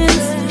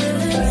friends.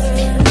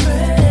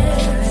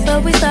 So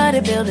we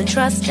started building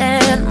trust,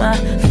 and my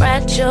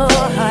fragile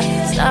heart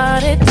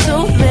started to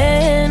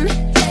mend.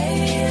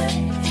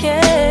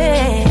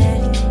 Yeah,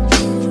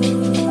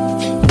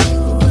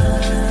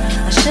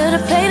 I should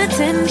have paid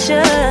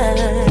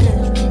attention.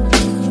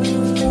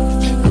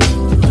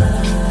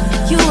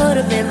 You would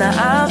have been the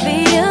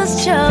obvious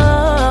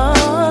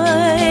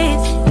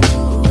choice,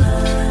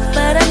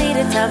 but I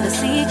needed time to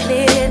see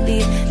clearly,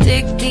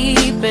 dig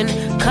deep and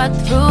cut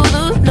through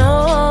the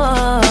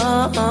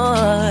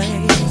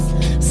noise.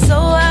 So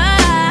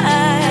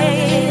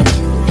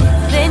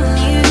then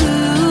you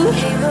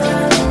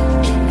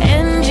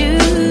and you,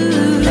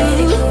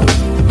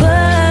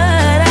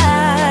 but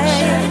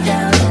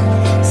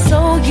so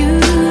you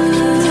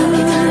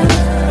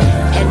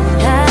and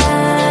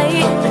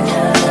I'm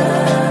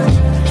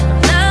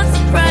not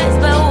surprised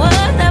by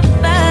what I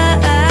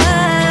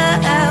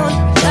found,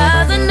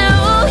 'cause I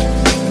know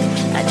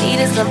I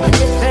needed something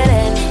different,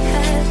 and it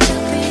had to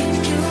be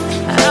you.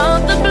 I don't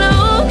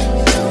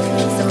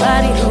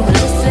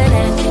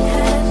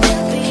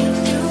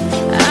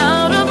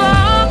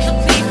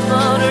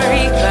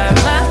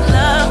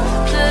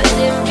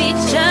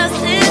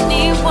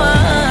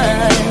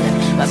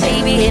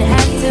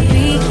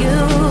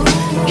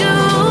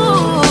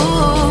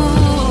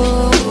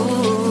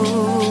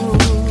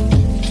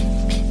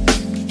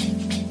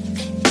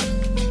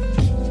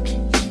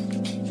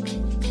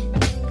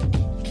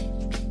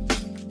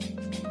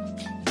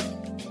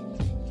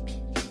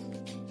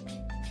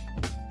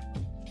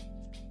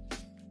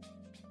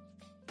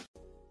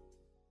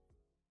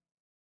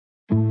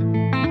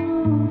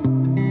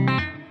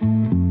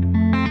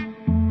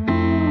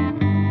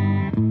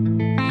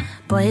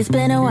it's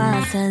been a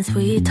while since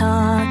we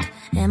talked,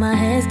 and my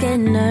head's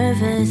getting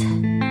nervous.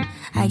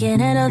 I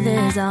can't handle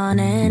this on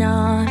and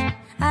off.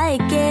 I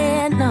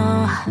can't,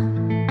 no.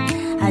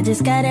 I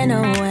just gotta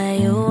know where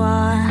you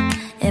are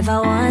if I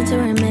want to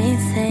remain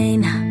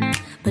sane.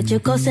 But you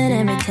ghosted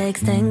every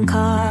text and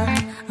call.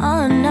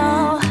 Oh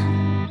no.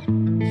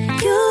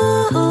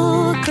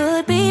 You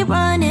could be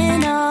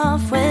running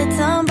off with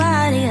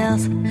somebody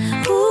else.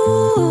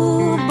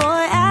 Ooh,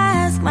 boy,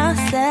 I ask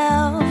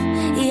myself,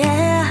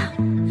 yeah.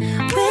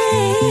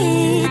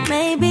 Wait,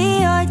 maybe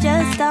you're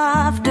just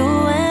off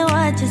doing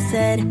what you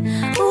said.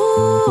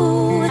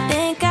 Ooh,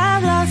 think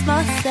I've lost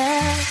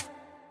myself.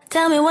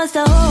 Tell me what's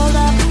the hold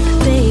up,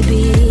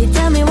 baby.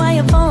 Tell me why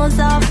your phone's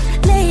off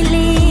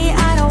lately.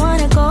 I don't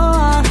wanna go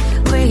off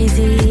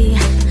crazy,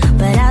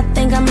 but I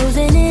think I'm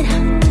losing it.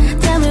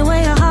 Tell me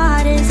where your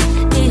heart is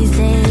these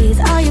days.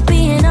 Are you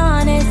being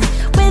honest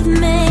with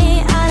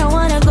me? I don't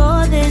wanna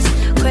go this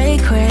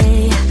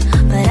cray-cray,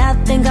 but I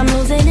think I'm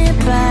losing it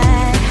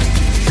bad.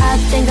 I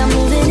think I'm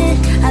losing it.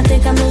 I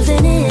think I'm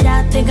losing it.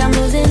 I think I'm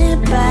losing it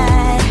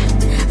bad.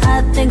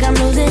 I think I'm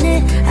losing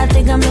it. I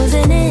think I'm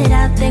losing it.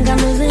 I think I'm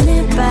losing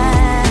it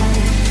bad.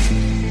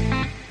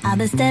 I've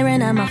been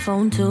staring at my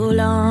phone too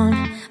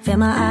long. Feel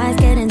my eyes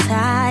getting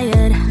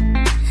tired,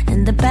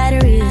 and the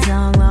battery is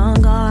long, long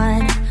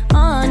gone.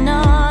 Oh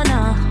no,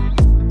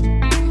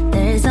 no.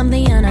 There is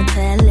something you're not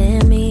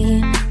telling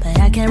me, but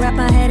I can't wrap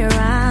my head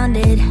around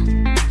it.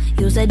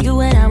 You said you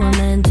and I were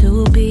meant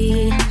to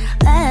be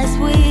last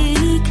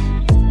week.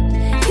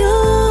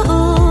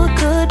 You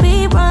could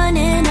be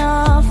running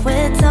off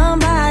with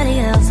somebody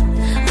else.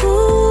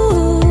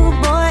 Ooh,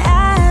 boy,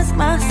 I ask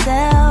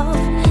myself,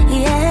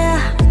 yeah.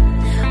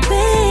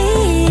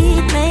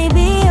 Wait,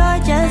 maybe you're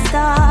just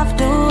off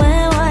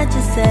doing what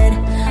you said.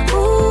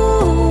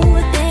 Ooh,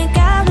 think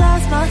I've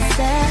lost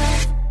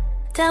myself.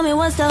 Tell me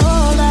what's the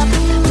hold up,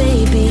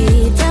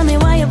 baby. Tell me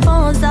why your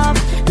phone's off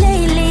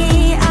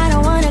lately. I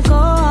don't wanna go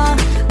off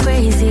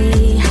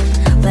crazy,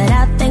 but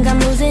I think I'm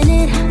losing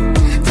it.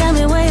 Tell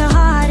me where your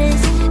heart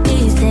is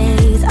these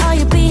days. Are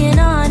you being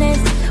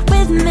honest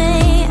with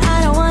me?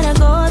 I don't wanna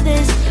go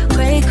this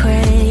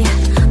cray-cray,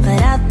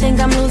 but I think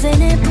I'm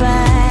losing it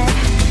bad.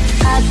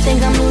 I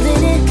think I'm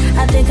losing it.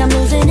 I think I'm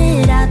losing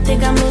it. I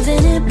think I'm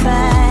losing it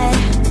bad.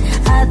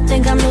 I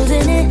think I'm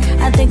losing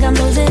it. I think I'm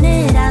losing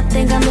it. I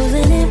think I'm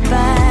losing it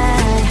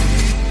bad.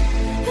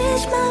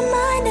 Wish my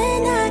mind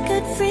and I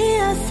could free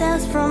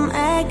ourselves from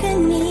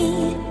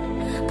agony,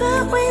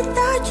 but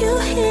without you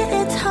here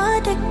it's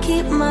hard to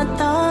keep my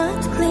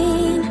thoughts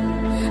clean.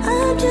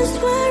 I'm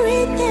just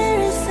worried there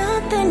is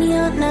something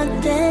you're not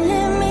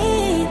telling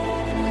me.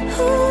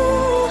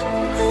 Ooh,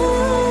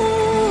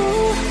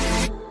 ooh.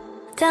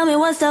 Tell me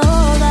what's the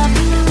hold up,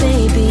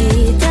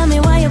 baby. Tell me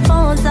why your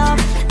phone's off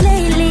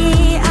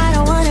lately. I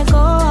don't wanna go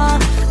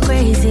off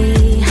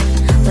crazy,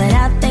 but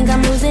I think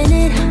I'm losing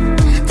it.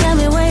 Tell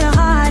me where your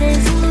heart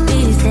is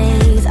these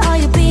days. Are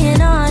you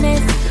being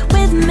honest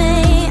with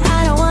me?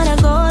 I don't wanna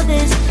go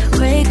this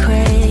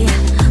cray-cray,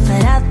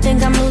 but I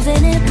think I'm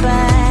losing it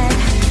bad.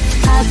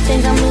 I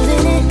think I'm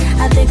losing it.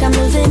 I think I'm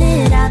losing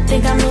it. I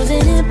think I'm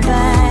losing it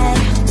bad.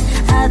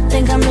 I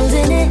think I'm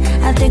losing it.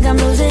 I think I'm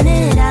losing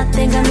it. I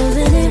think I'm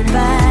losing it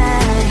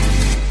bad.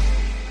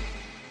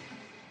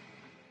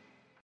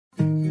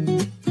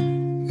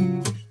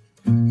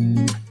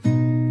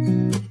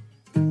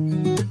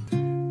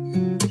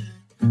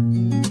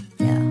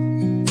 Yeah.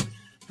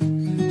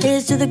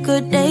 Here's to the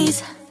good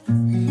days.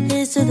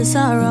 Here's to the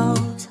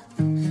sorrows.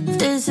 If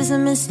this is a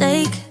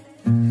mistake,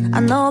 I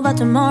know about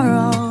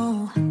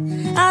tomorrow.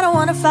 I don't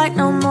wanna fight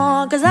no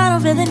more, cause I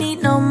don't feel the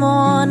need no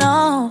more,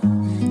 no.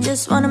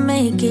 Just wanna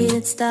make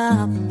it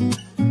stop.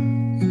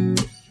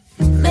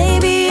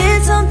 Maybe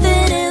it's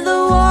something in the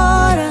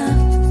water,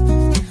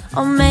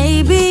 or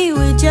maybe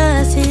we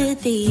just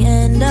hit the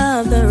end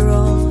of the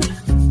road.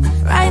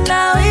 Right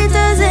now it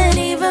doesn't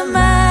even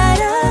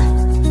matter.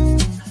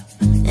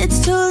 It's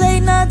too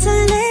late not to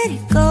let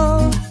it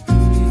go,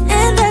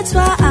 and that's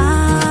why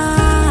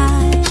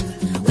I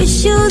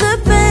wish you the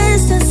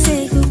best and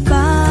say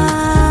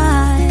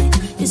goodbye.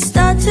 You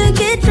start to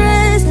get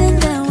dressed and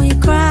then we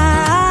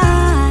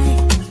cry,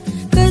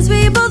 cause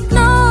we both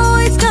know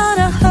it's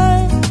gonna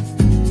hurt,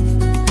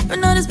 but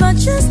not as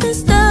much as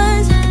this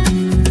does.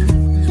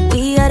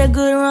 We had a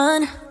good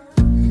run,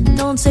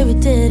 don't say we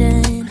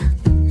didn't.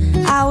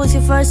 I was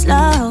your first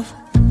love,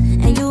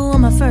 and you were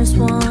my first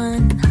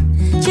one.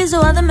 Cheers to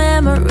all the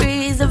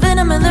memories, the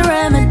venom and the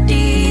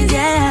remedies,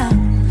 yeah.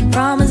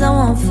 Promise I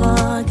won't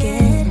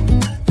forget,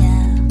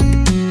 yeah.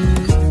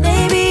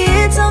 Maybe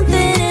it's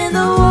something in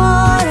the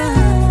water,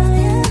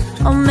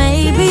 or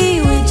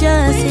maybe we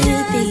just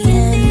hit the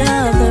end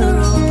of the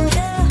road.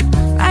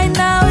 Right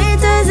now it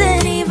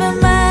doesn't even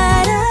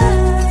matter.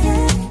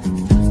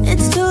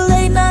 It's too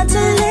late not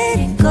to let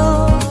it go,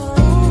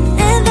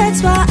 and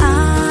that's why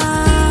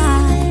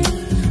I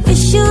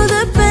wish you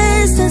the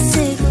best and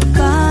say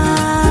goodbye.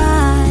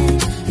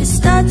 You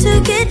start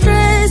to get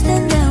dressed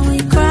and then we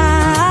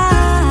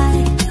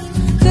cry,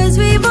 cause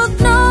we both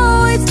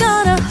know it's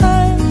gonna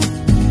hurt,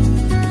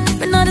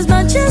 but not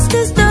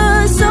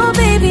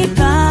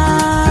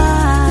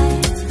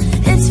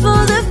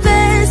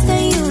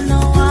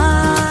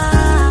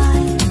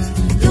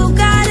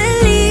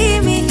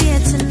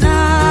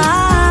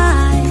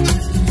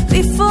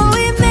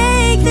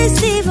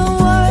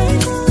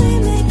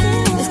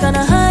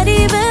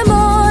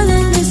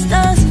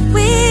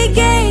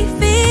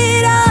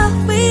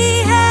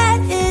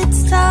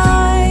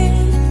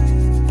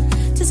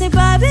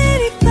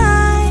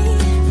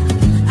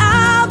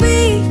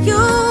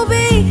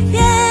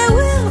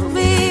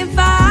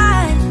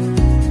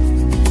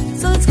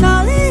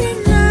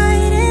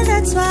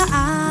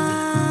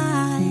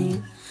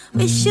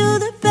wish you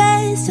the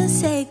best and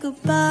say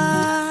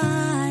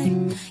goodbye.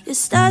 You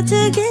start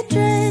to get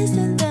dressed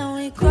and then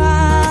we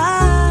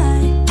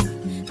cry,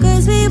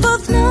 'cause we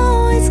both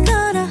know it's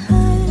gonna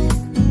hurt,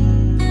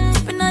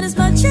 but not as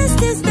much as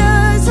this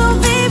does. So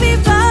baby,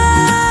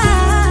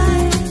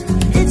 bye.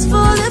 It's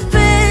for the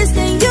best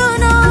and you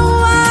know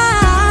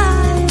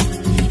why.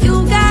 You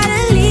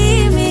gotta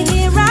leave me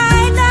here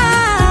right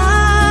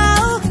now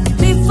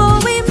before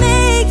we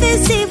make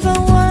this even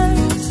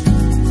worse.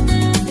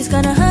 It's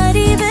gonna hurt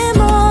even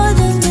more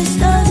than this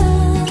does.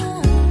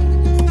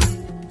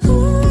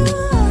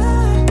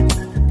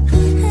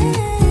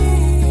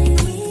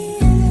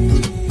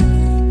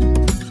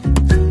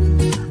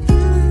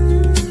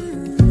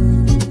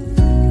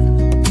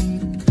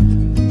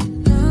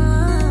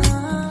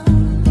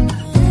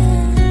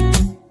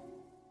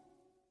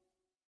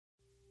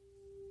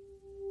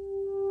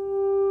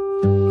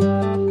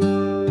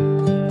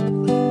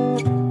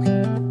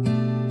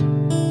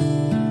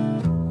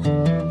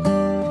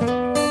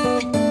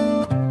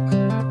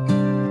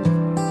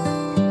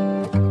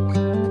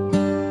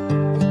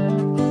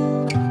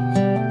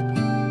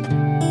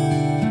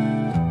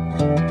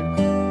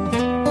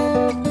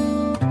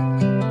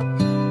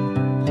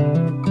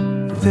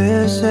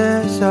 This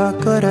is as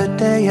good a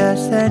day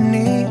as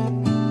any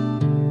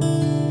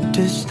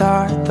to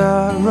start the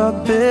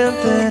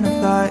rebuilding of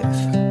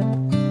life.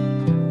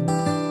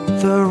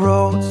 The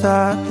roads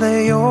that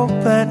lay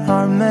open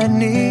are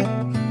many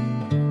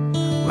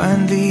when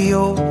the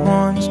old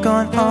one's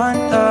gone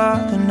under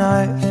the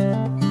knife.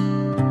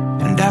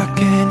 And I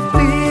can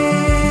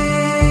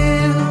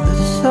feel the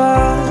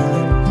sun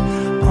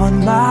on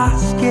my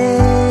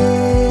skin,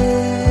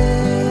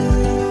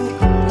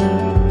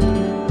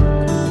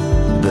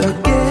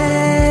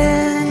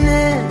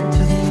 beginning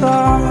to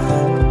thaw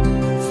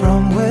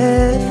from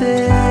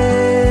within.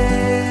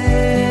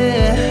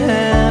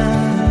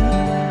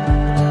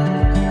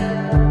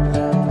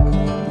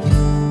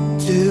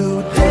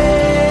 Today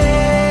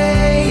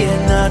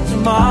and not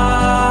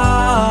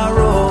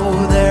tomorrow,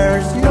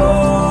 there's no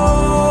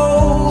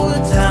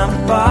time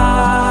to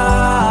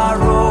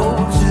borrow.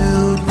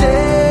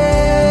 Today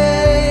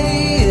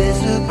is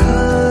a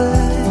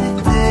good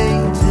day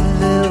to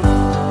live.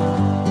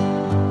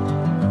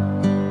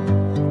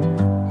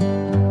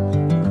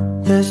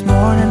 This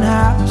morning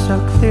has a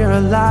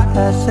clearer light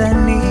as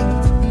any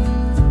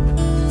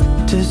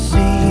to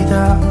see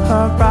the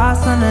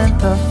horizon and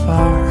the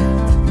far.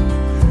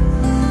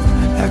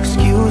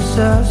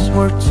 Excuses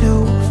were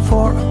two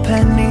for a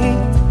penny,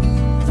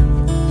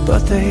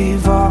 but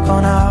they've all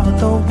gone out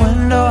the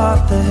window of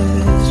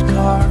this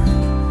car.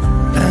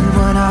 And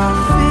when I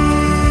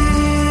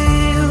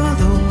feel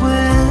the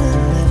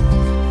wind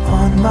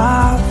on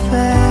my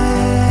face,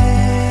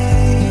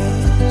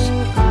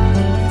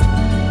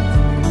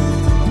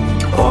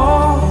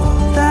 all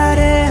that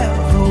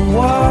ever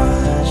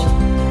was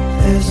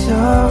is a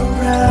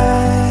race.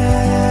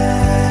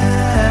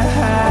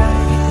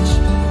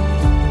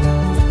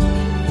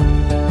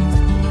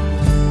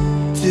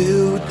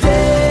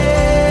 Today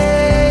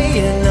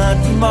and not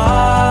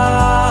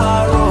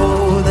tomorrow,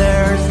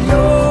 there's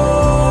no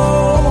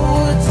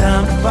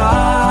time to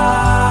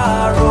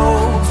borrow.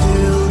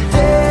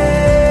 Today,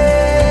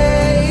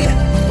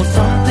 well,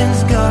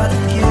 something's gotta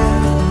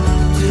give.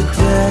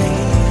 Today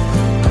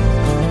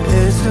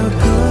is a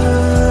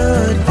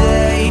good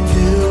day.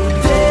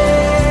 Today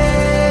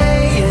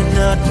and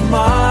not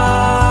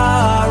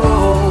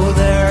tomorrow,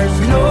 there's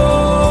no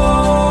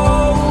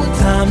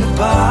time to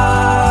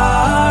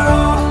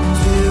borrow.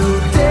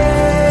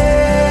 Today,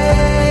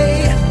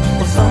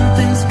 well,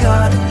 something's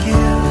gotta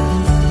give.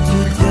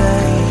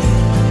 Today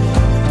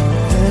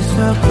is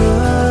a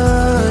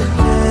good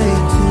day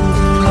to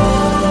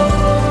live.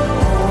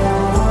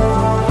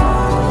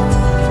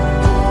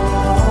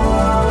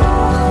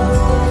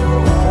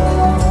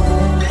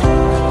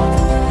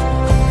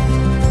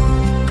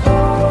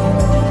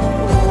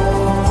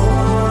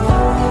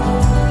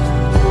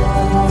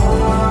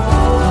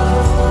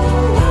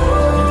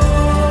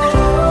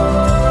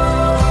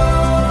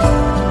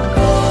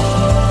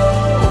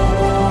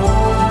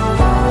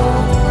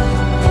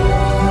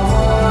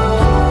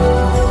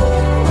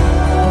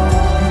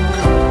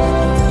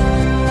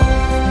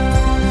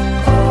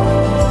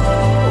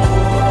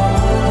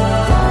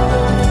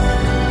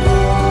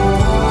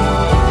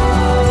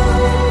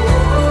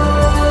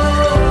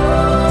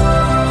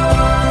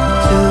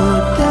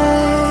 Today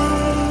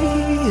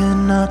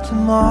and not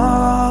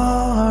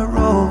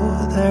tomorrow,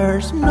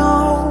 there's no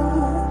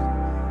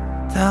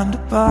time to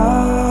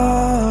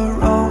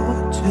borrow.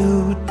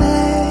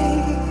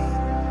 Today,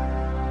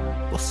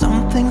 well,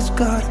 something's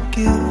gotta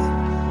give.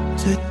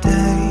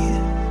 Today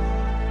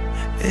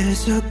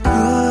is a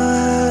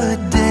good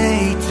day.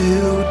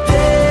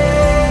 Today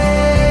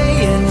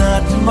and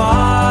not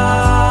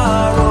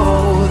tomorrow,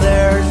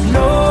 there's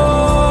no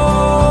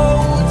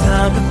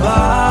time to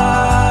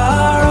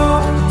borrow.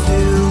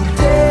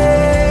 Today,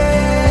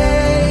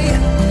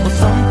 well,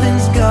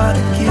 something's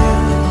gotta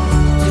give.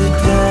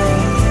 Today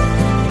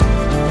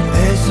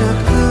is a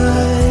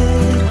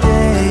good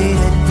day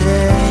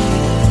today.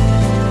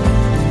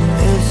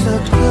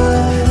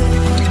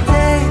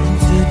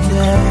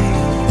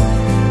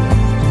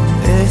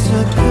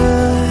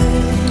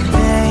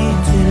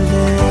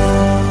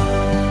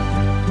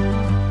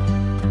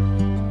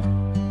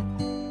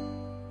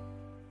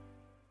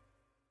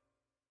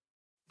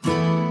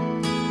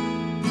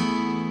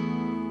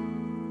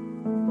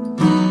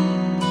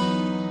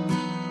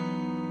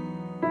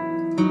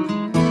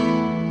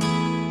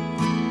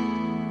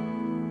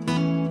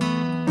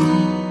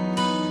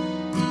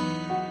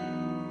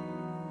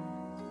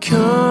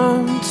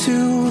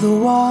 the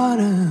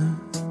water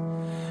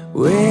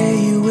where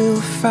you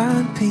will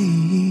find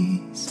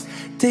peace.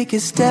 Take a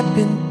step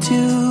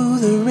into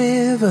the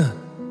river,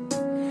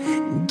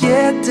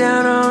 get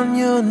down on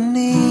your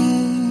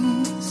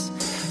knees.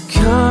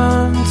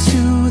 Come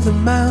to the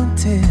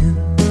mountain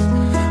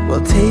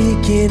while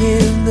taking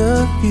in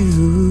the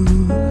view.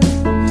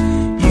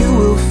 You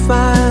will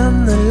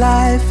find that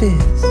life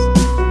is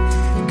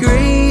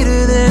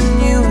greater than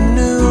you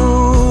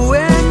knew.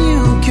 When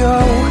you go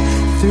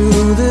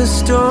through the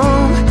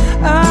storm,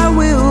 I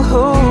will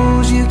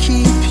hold you,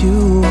 keep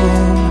you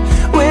warm.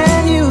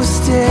 When you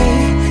stay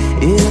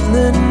in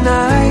the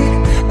night,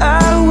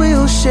 I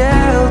will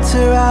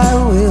shelter, I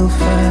will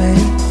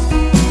fight,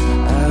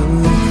 I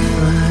will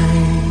fight.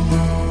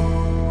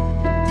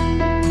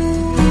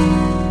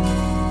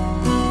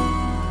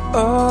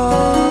 Oh,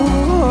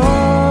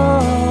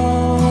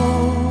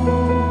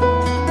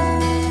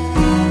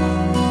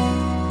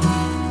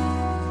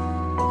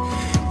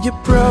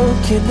 you're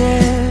broken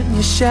and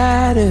you're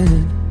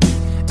shattered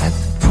at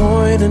the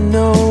point of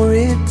no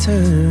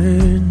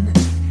return.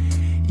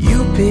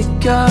 You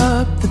pick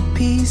up the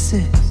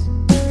pieces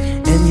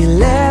and you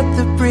let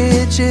the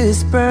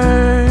bridges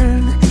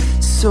burn.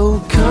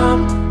 So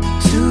come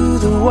to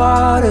the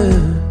water,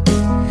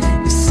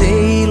 you're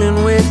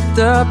sailing with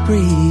the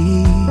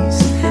breeze.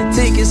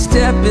 Take a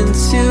step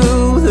into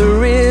the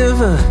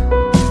river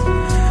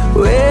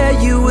where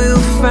you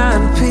will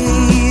find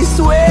peace.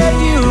 When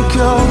you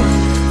go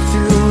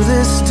through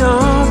the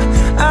storm,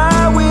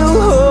 I will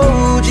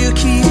hold you,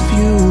 keep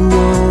you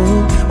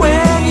warm.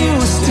 When you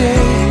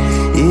stay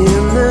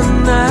in the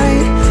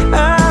night, I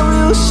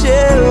will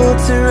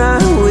shelter, I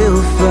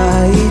will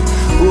fight.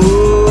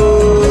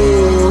 Oh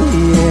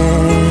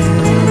yeah,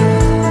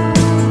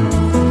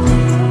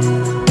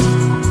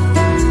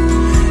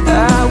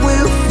 I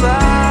will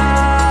fight.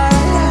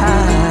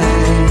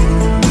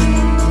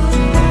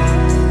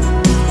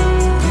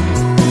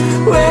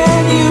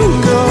 When you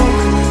go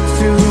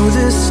through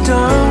the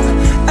storm,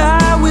 I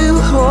will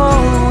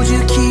hold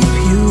you, keep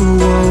you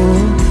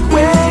warm.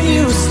 When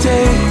you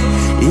stay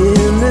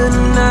in the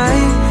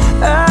night,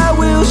 I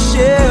will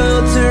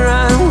shelter,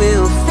 I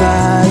will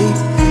fight,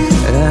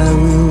 I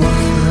will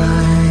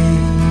fight.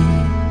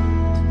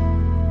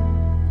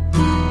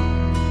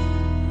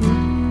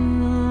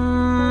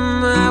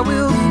 I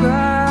will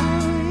fight.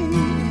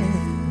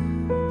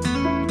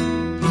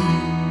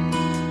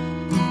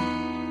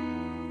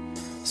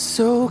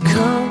 So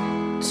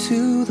come to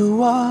the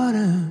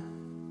water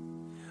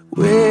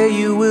where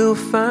you will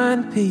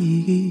find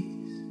peace.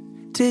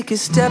 Take a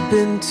step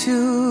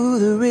into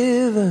the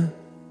river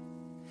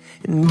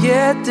and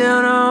get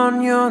down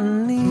on your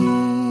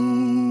knees.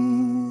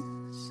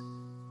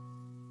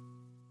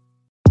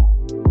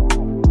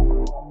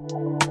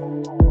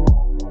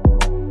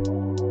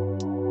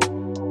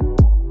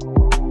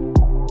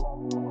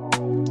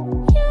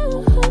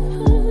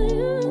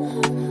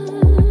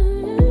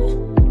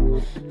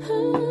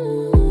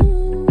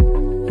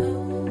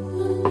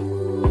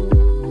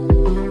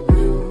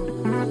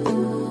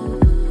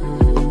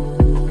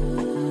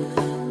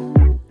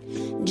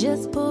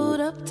 Just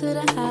pulled up to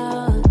the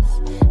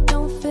house,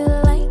 don't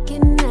feel like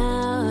getting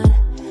out.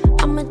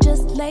 I'ma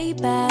just lay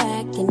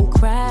back and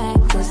crack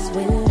this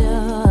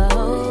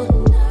window.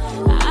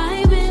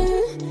 I've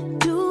been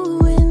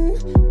doing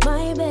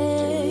my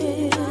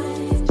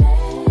best,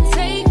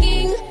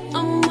 taking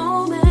a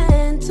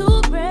moment to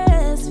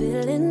rest,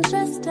 feeling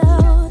stressed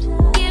out.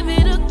 Give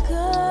it a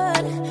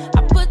good,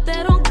 I put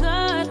that on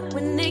God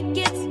when it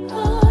gets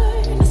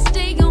hard. I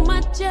stay on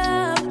my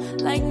job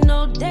like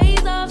no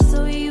days off,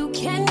 so you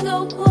can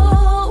go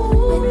home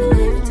with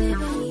the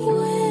negativity,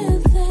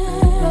 with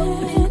that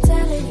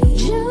mentality.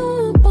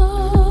 Jump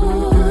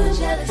on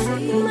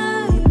jealousy,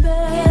 my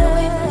bad. Get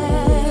away from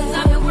me, 'cause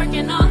I've been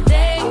working all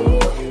day.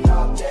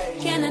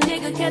 Can a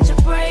nigga catch a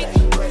break?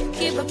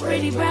 Give a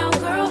pretty brown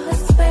girl her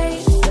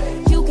space.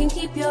 You can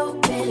keep your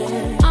bitter,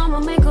 I'ma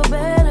make a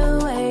better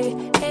way.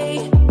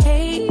 Hey,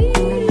 hey,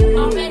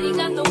 already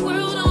got the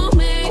world on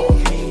me.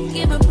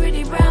 Give a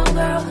pretty brown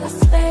girl her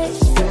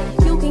space.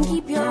 You can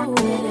keep your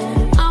bitter,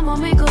 I'ma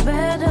make a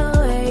better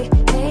way.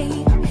 Hey,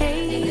 hey,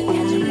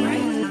 catch a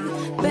break,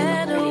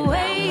 better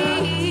way.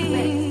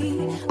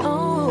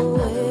 Oh,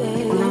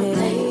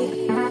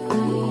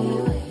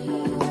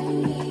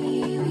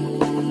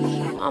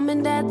 Mom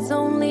and Dad's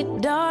only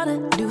daughter,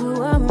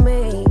 do I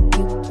make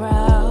you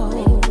proud?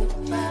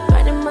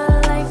 Writing my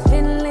life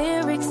in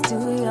lyrics, do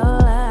you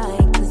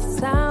like the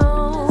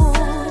sound?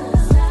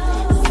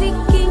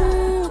 Seeking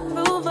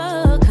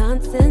approval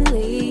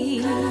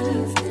constantly.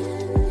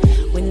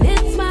 When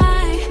it's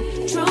my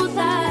truth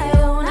I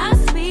own, I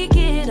speak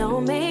it,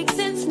 don't make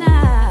sense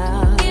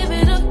now. Give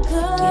it a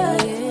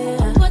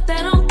good, put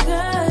that on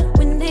good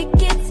when it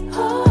gets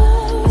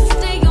hard.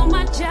 Stay on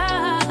my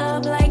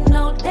job like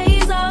no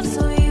days off,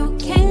 so you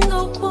can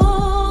go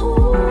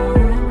home.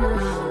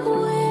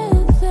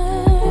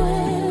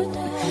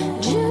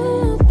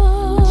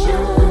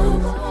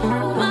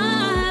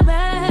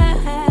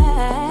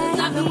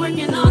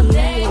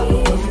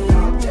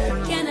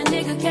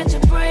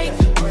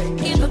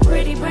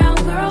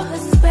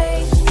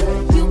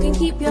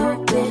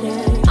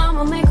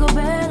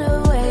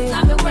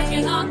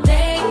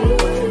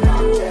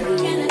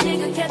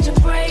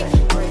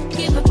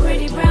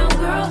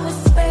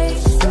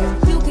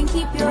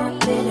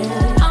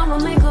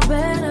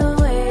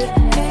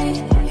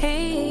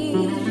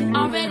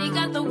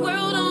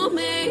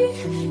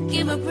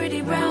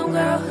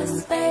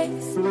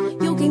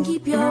 can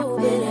keep your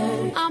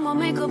bitter. I'ma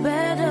make a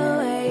better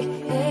way.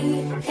 Hey,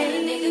 hey,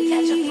 nigga,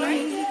 catch a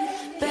break.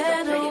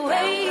 Better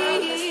way.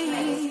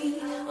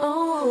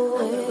 Oh,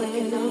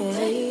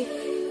 hey.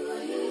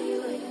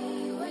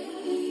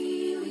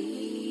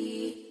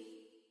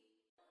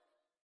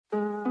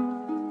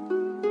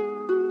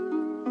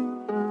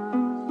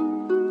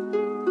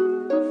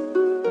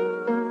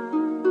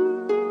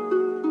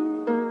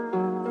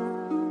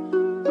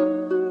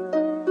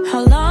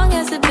 How long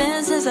has it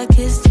been since I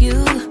kissed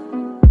you?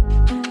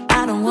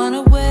 I don't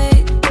wanna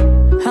wait.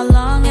 How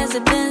long has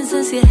it been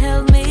since you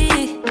held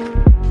me?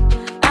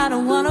 I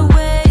don't wanna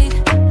wait.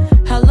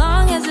 How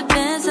long has it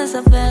been since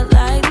I felt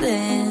like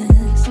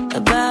this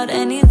about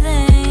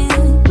anything?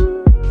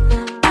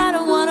 I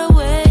don't wanna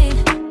wait.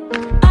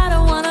 I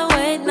don't wanna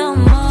wait no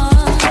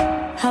more.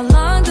 How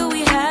long do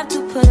we have to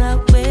put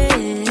up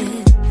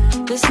with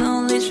this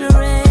lonely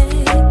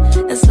charade?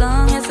 As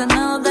long as I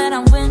know that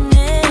I'm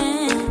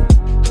winning,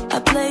 I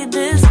played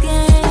this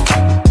game.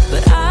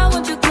 But I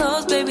want you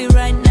close, baby,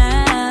 right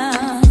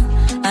now.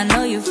 I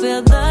know you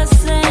feel the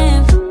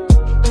same.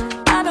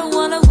 I don't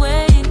wanna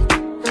wait.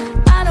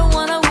 I don't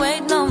wanna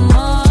wait no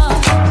more.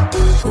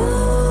 Ooh,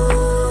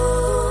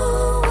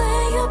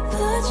 when you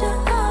put your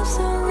arms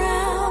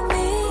around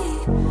me,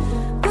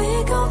 we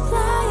go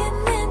flying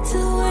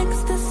into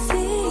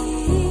ecstasy.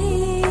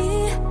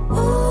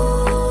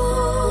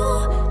 Ooh,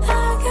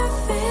 I can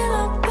feel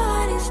our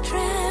bodies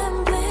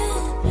trembling,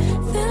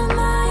 feel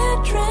my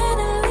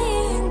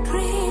adrenaline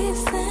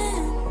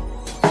increasing.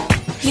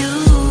 You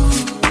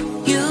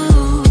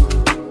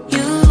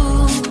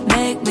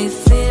make me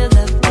feel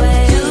that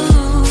way.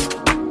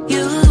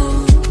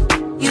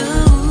 You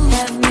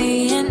have me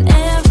in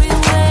every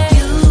way.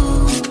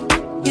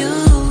 You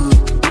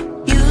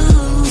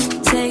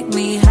take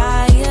me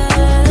higher.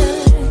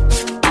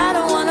 I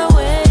don't wanna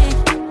wait.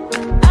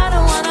 I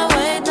don't wanna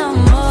wait no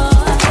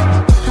more.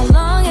 How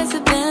long has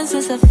it been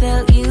since I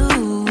felt you?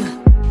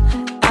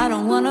 I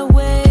don't wanna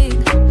wait.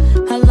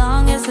 How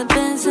long has it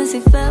been since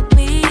you felt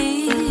me?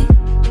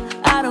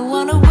 I don't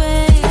wanna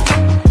wait.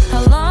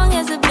 How long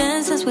has it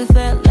been since we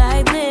felt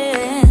like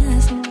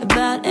this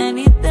about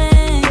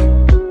anything?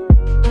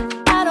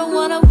 I don't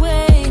wanna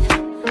wait.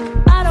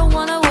 I don't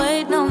wanna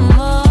wait no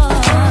more.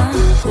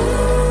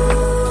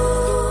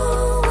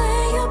 Ooh,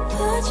 when you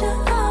put your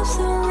arms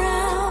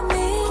around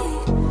me,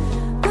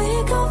 we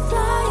go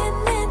flying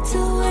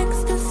into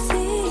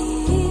ecstasy.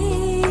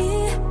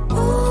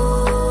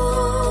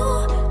 Ooh,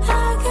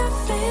 I can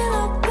feel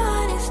our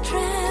bodies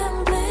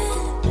trembling,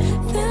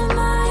 feel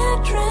my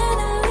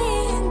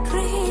adrenaline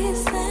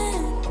increasing.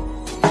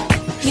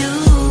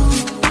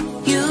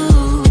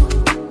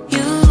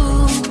 You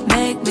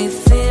make me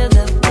feel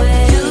that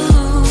way.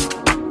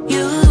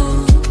 You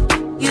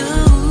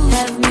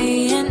have me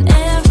in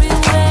every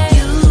way.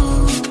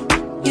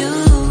 You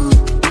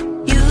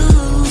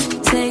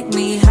take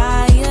me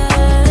higher.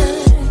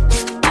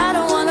 I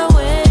don't wanna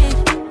wait.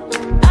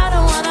 I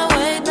don't wanna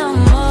wait no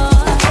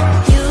more.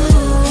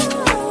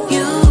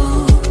 You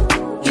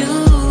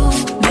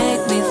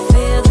make me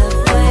feel that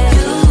way.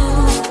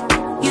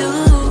 You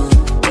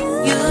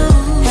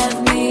have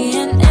me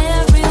in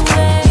every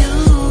way.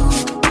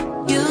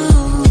 You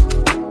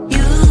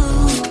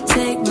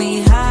take me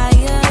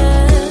higher.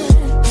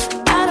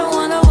 I don't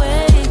wanna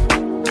wait.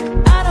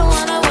 I don't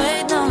wanna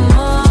wait no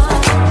more.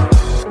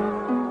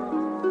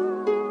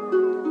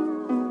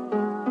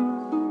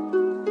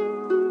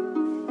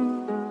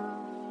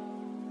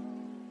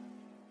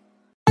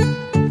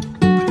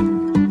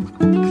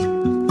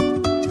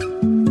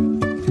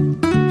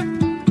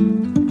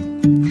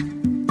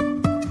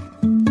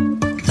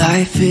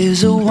 Life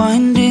is a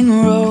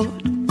winding road,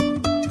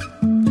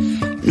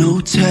 no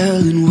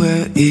telling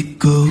where it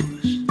goes.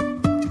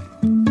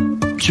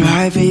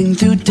 Driving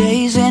through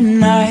days and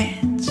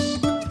nights,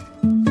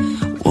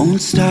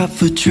 won't stop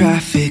for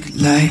traffic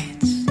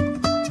lights.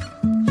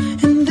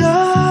 And I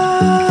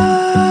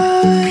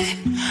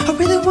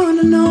really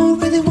wanna know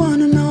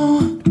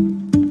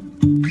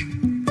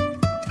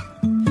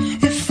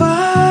if I'll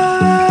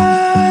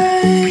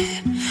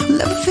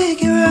ever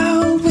figure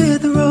out where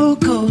the road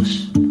goes.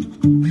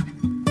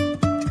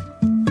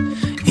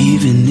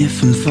 Even if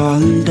I'm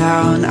falling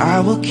down, I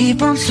will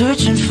keep on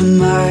searching for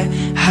my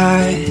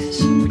highs.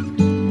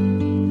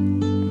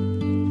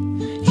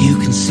 You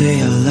can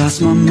say I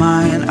lost my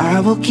mind, I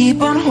will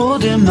keep on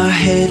holding my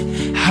head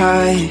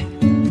high,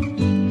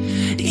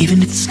 even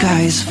if the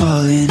sky is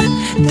falling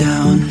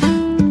down.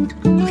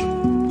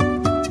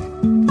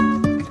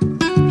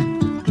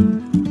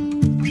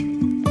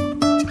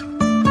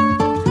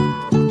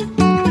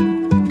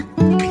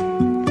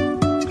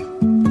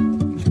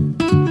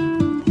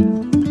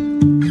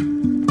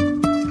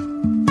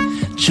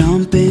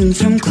 Jumping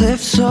from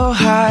cliffs so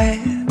high,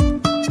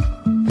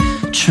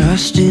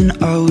 trusting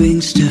our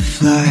wings to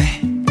fly.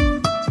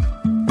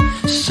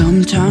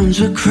 Sometimes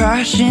we're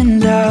crashing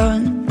down,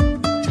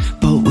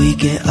 but we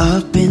get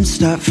up and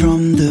start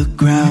from the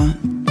ground.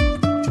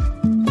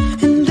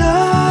 And I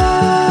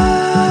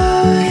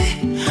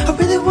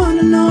really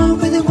wanna know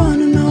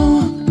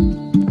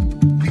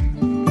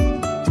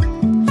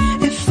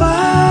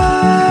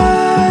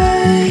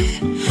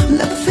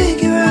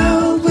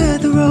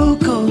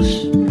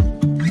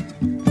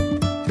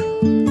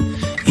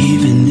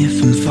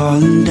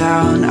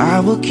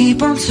will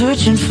keep on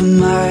searching for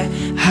my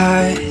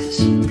highs.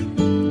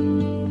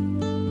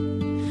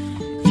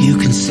 You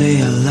can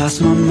say I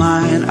lost my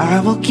mind,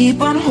 I will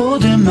keep on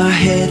holding my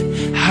head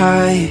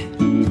high.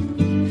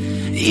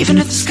 Even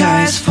if the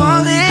sky is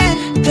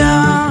falling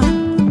down,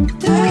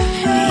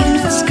 even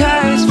if the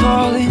sky is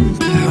falling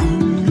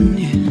down,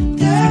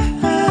 yeah.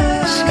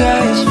 The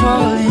sky is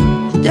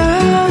falling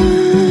down.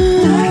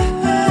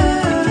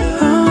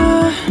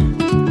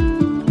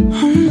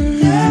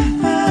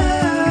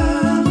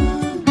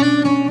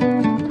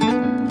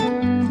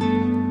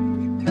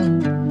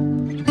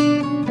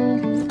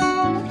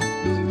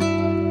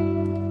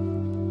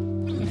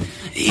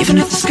 Even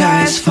if the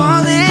sky is falling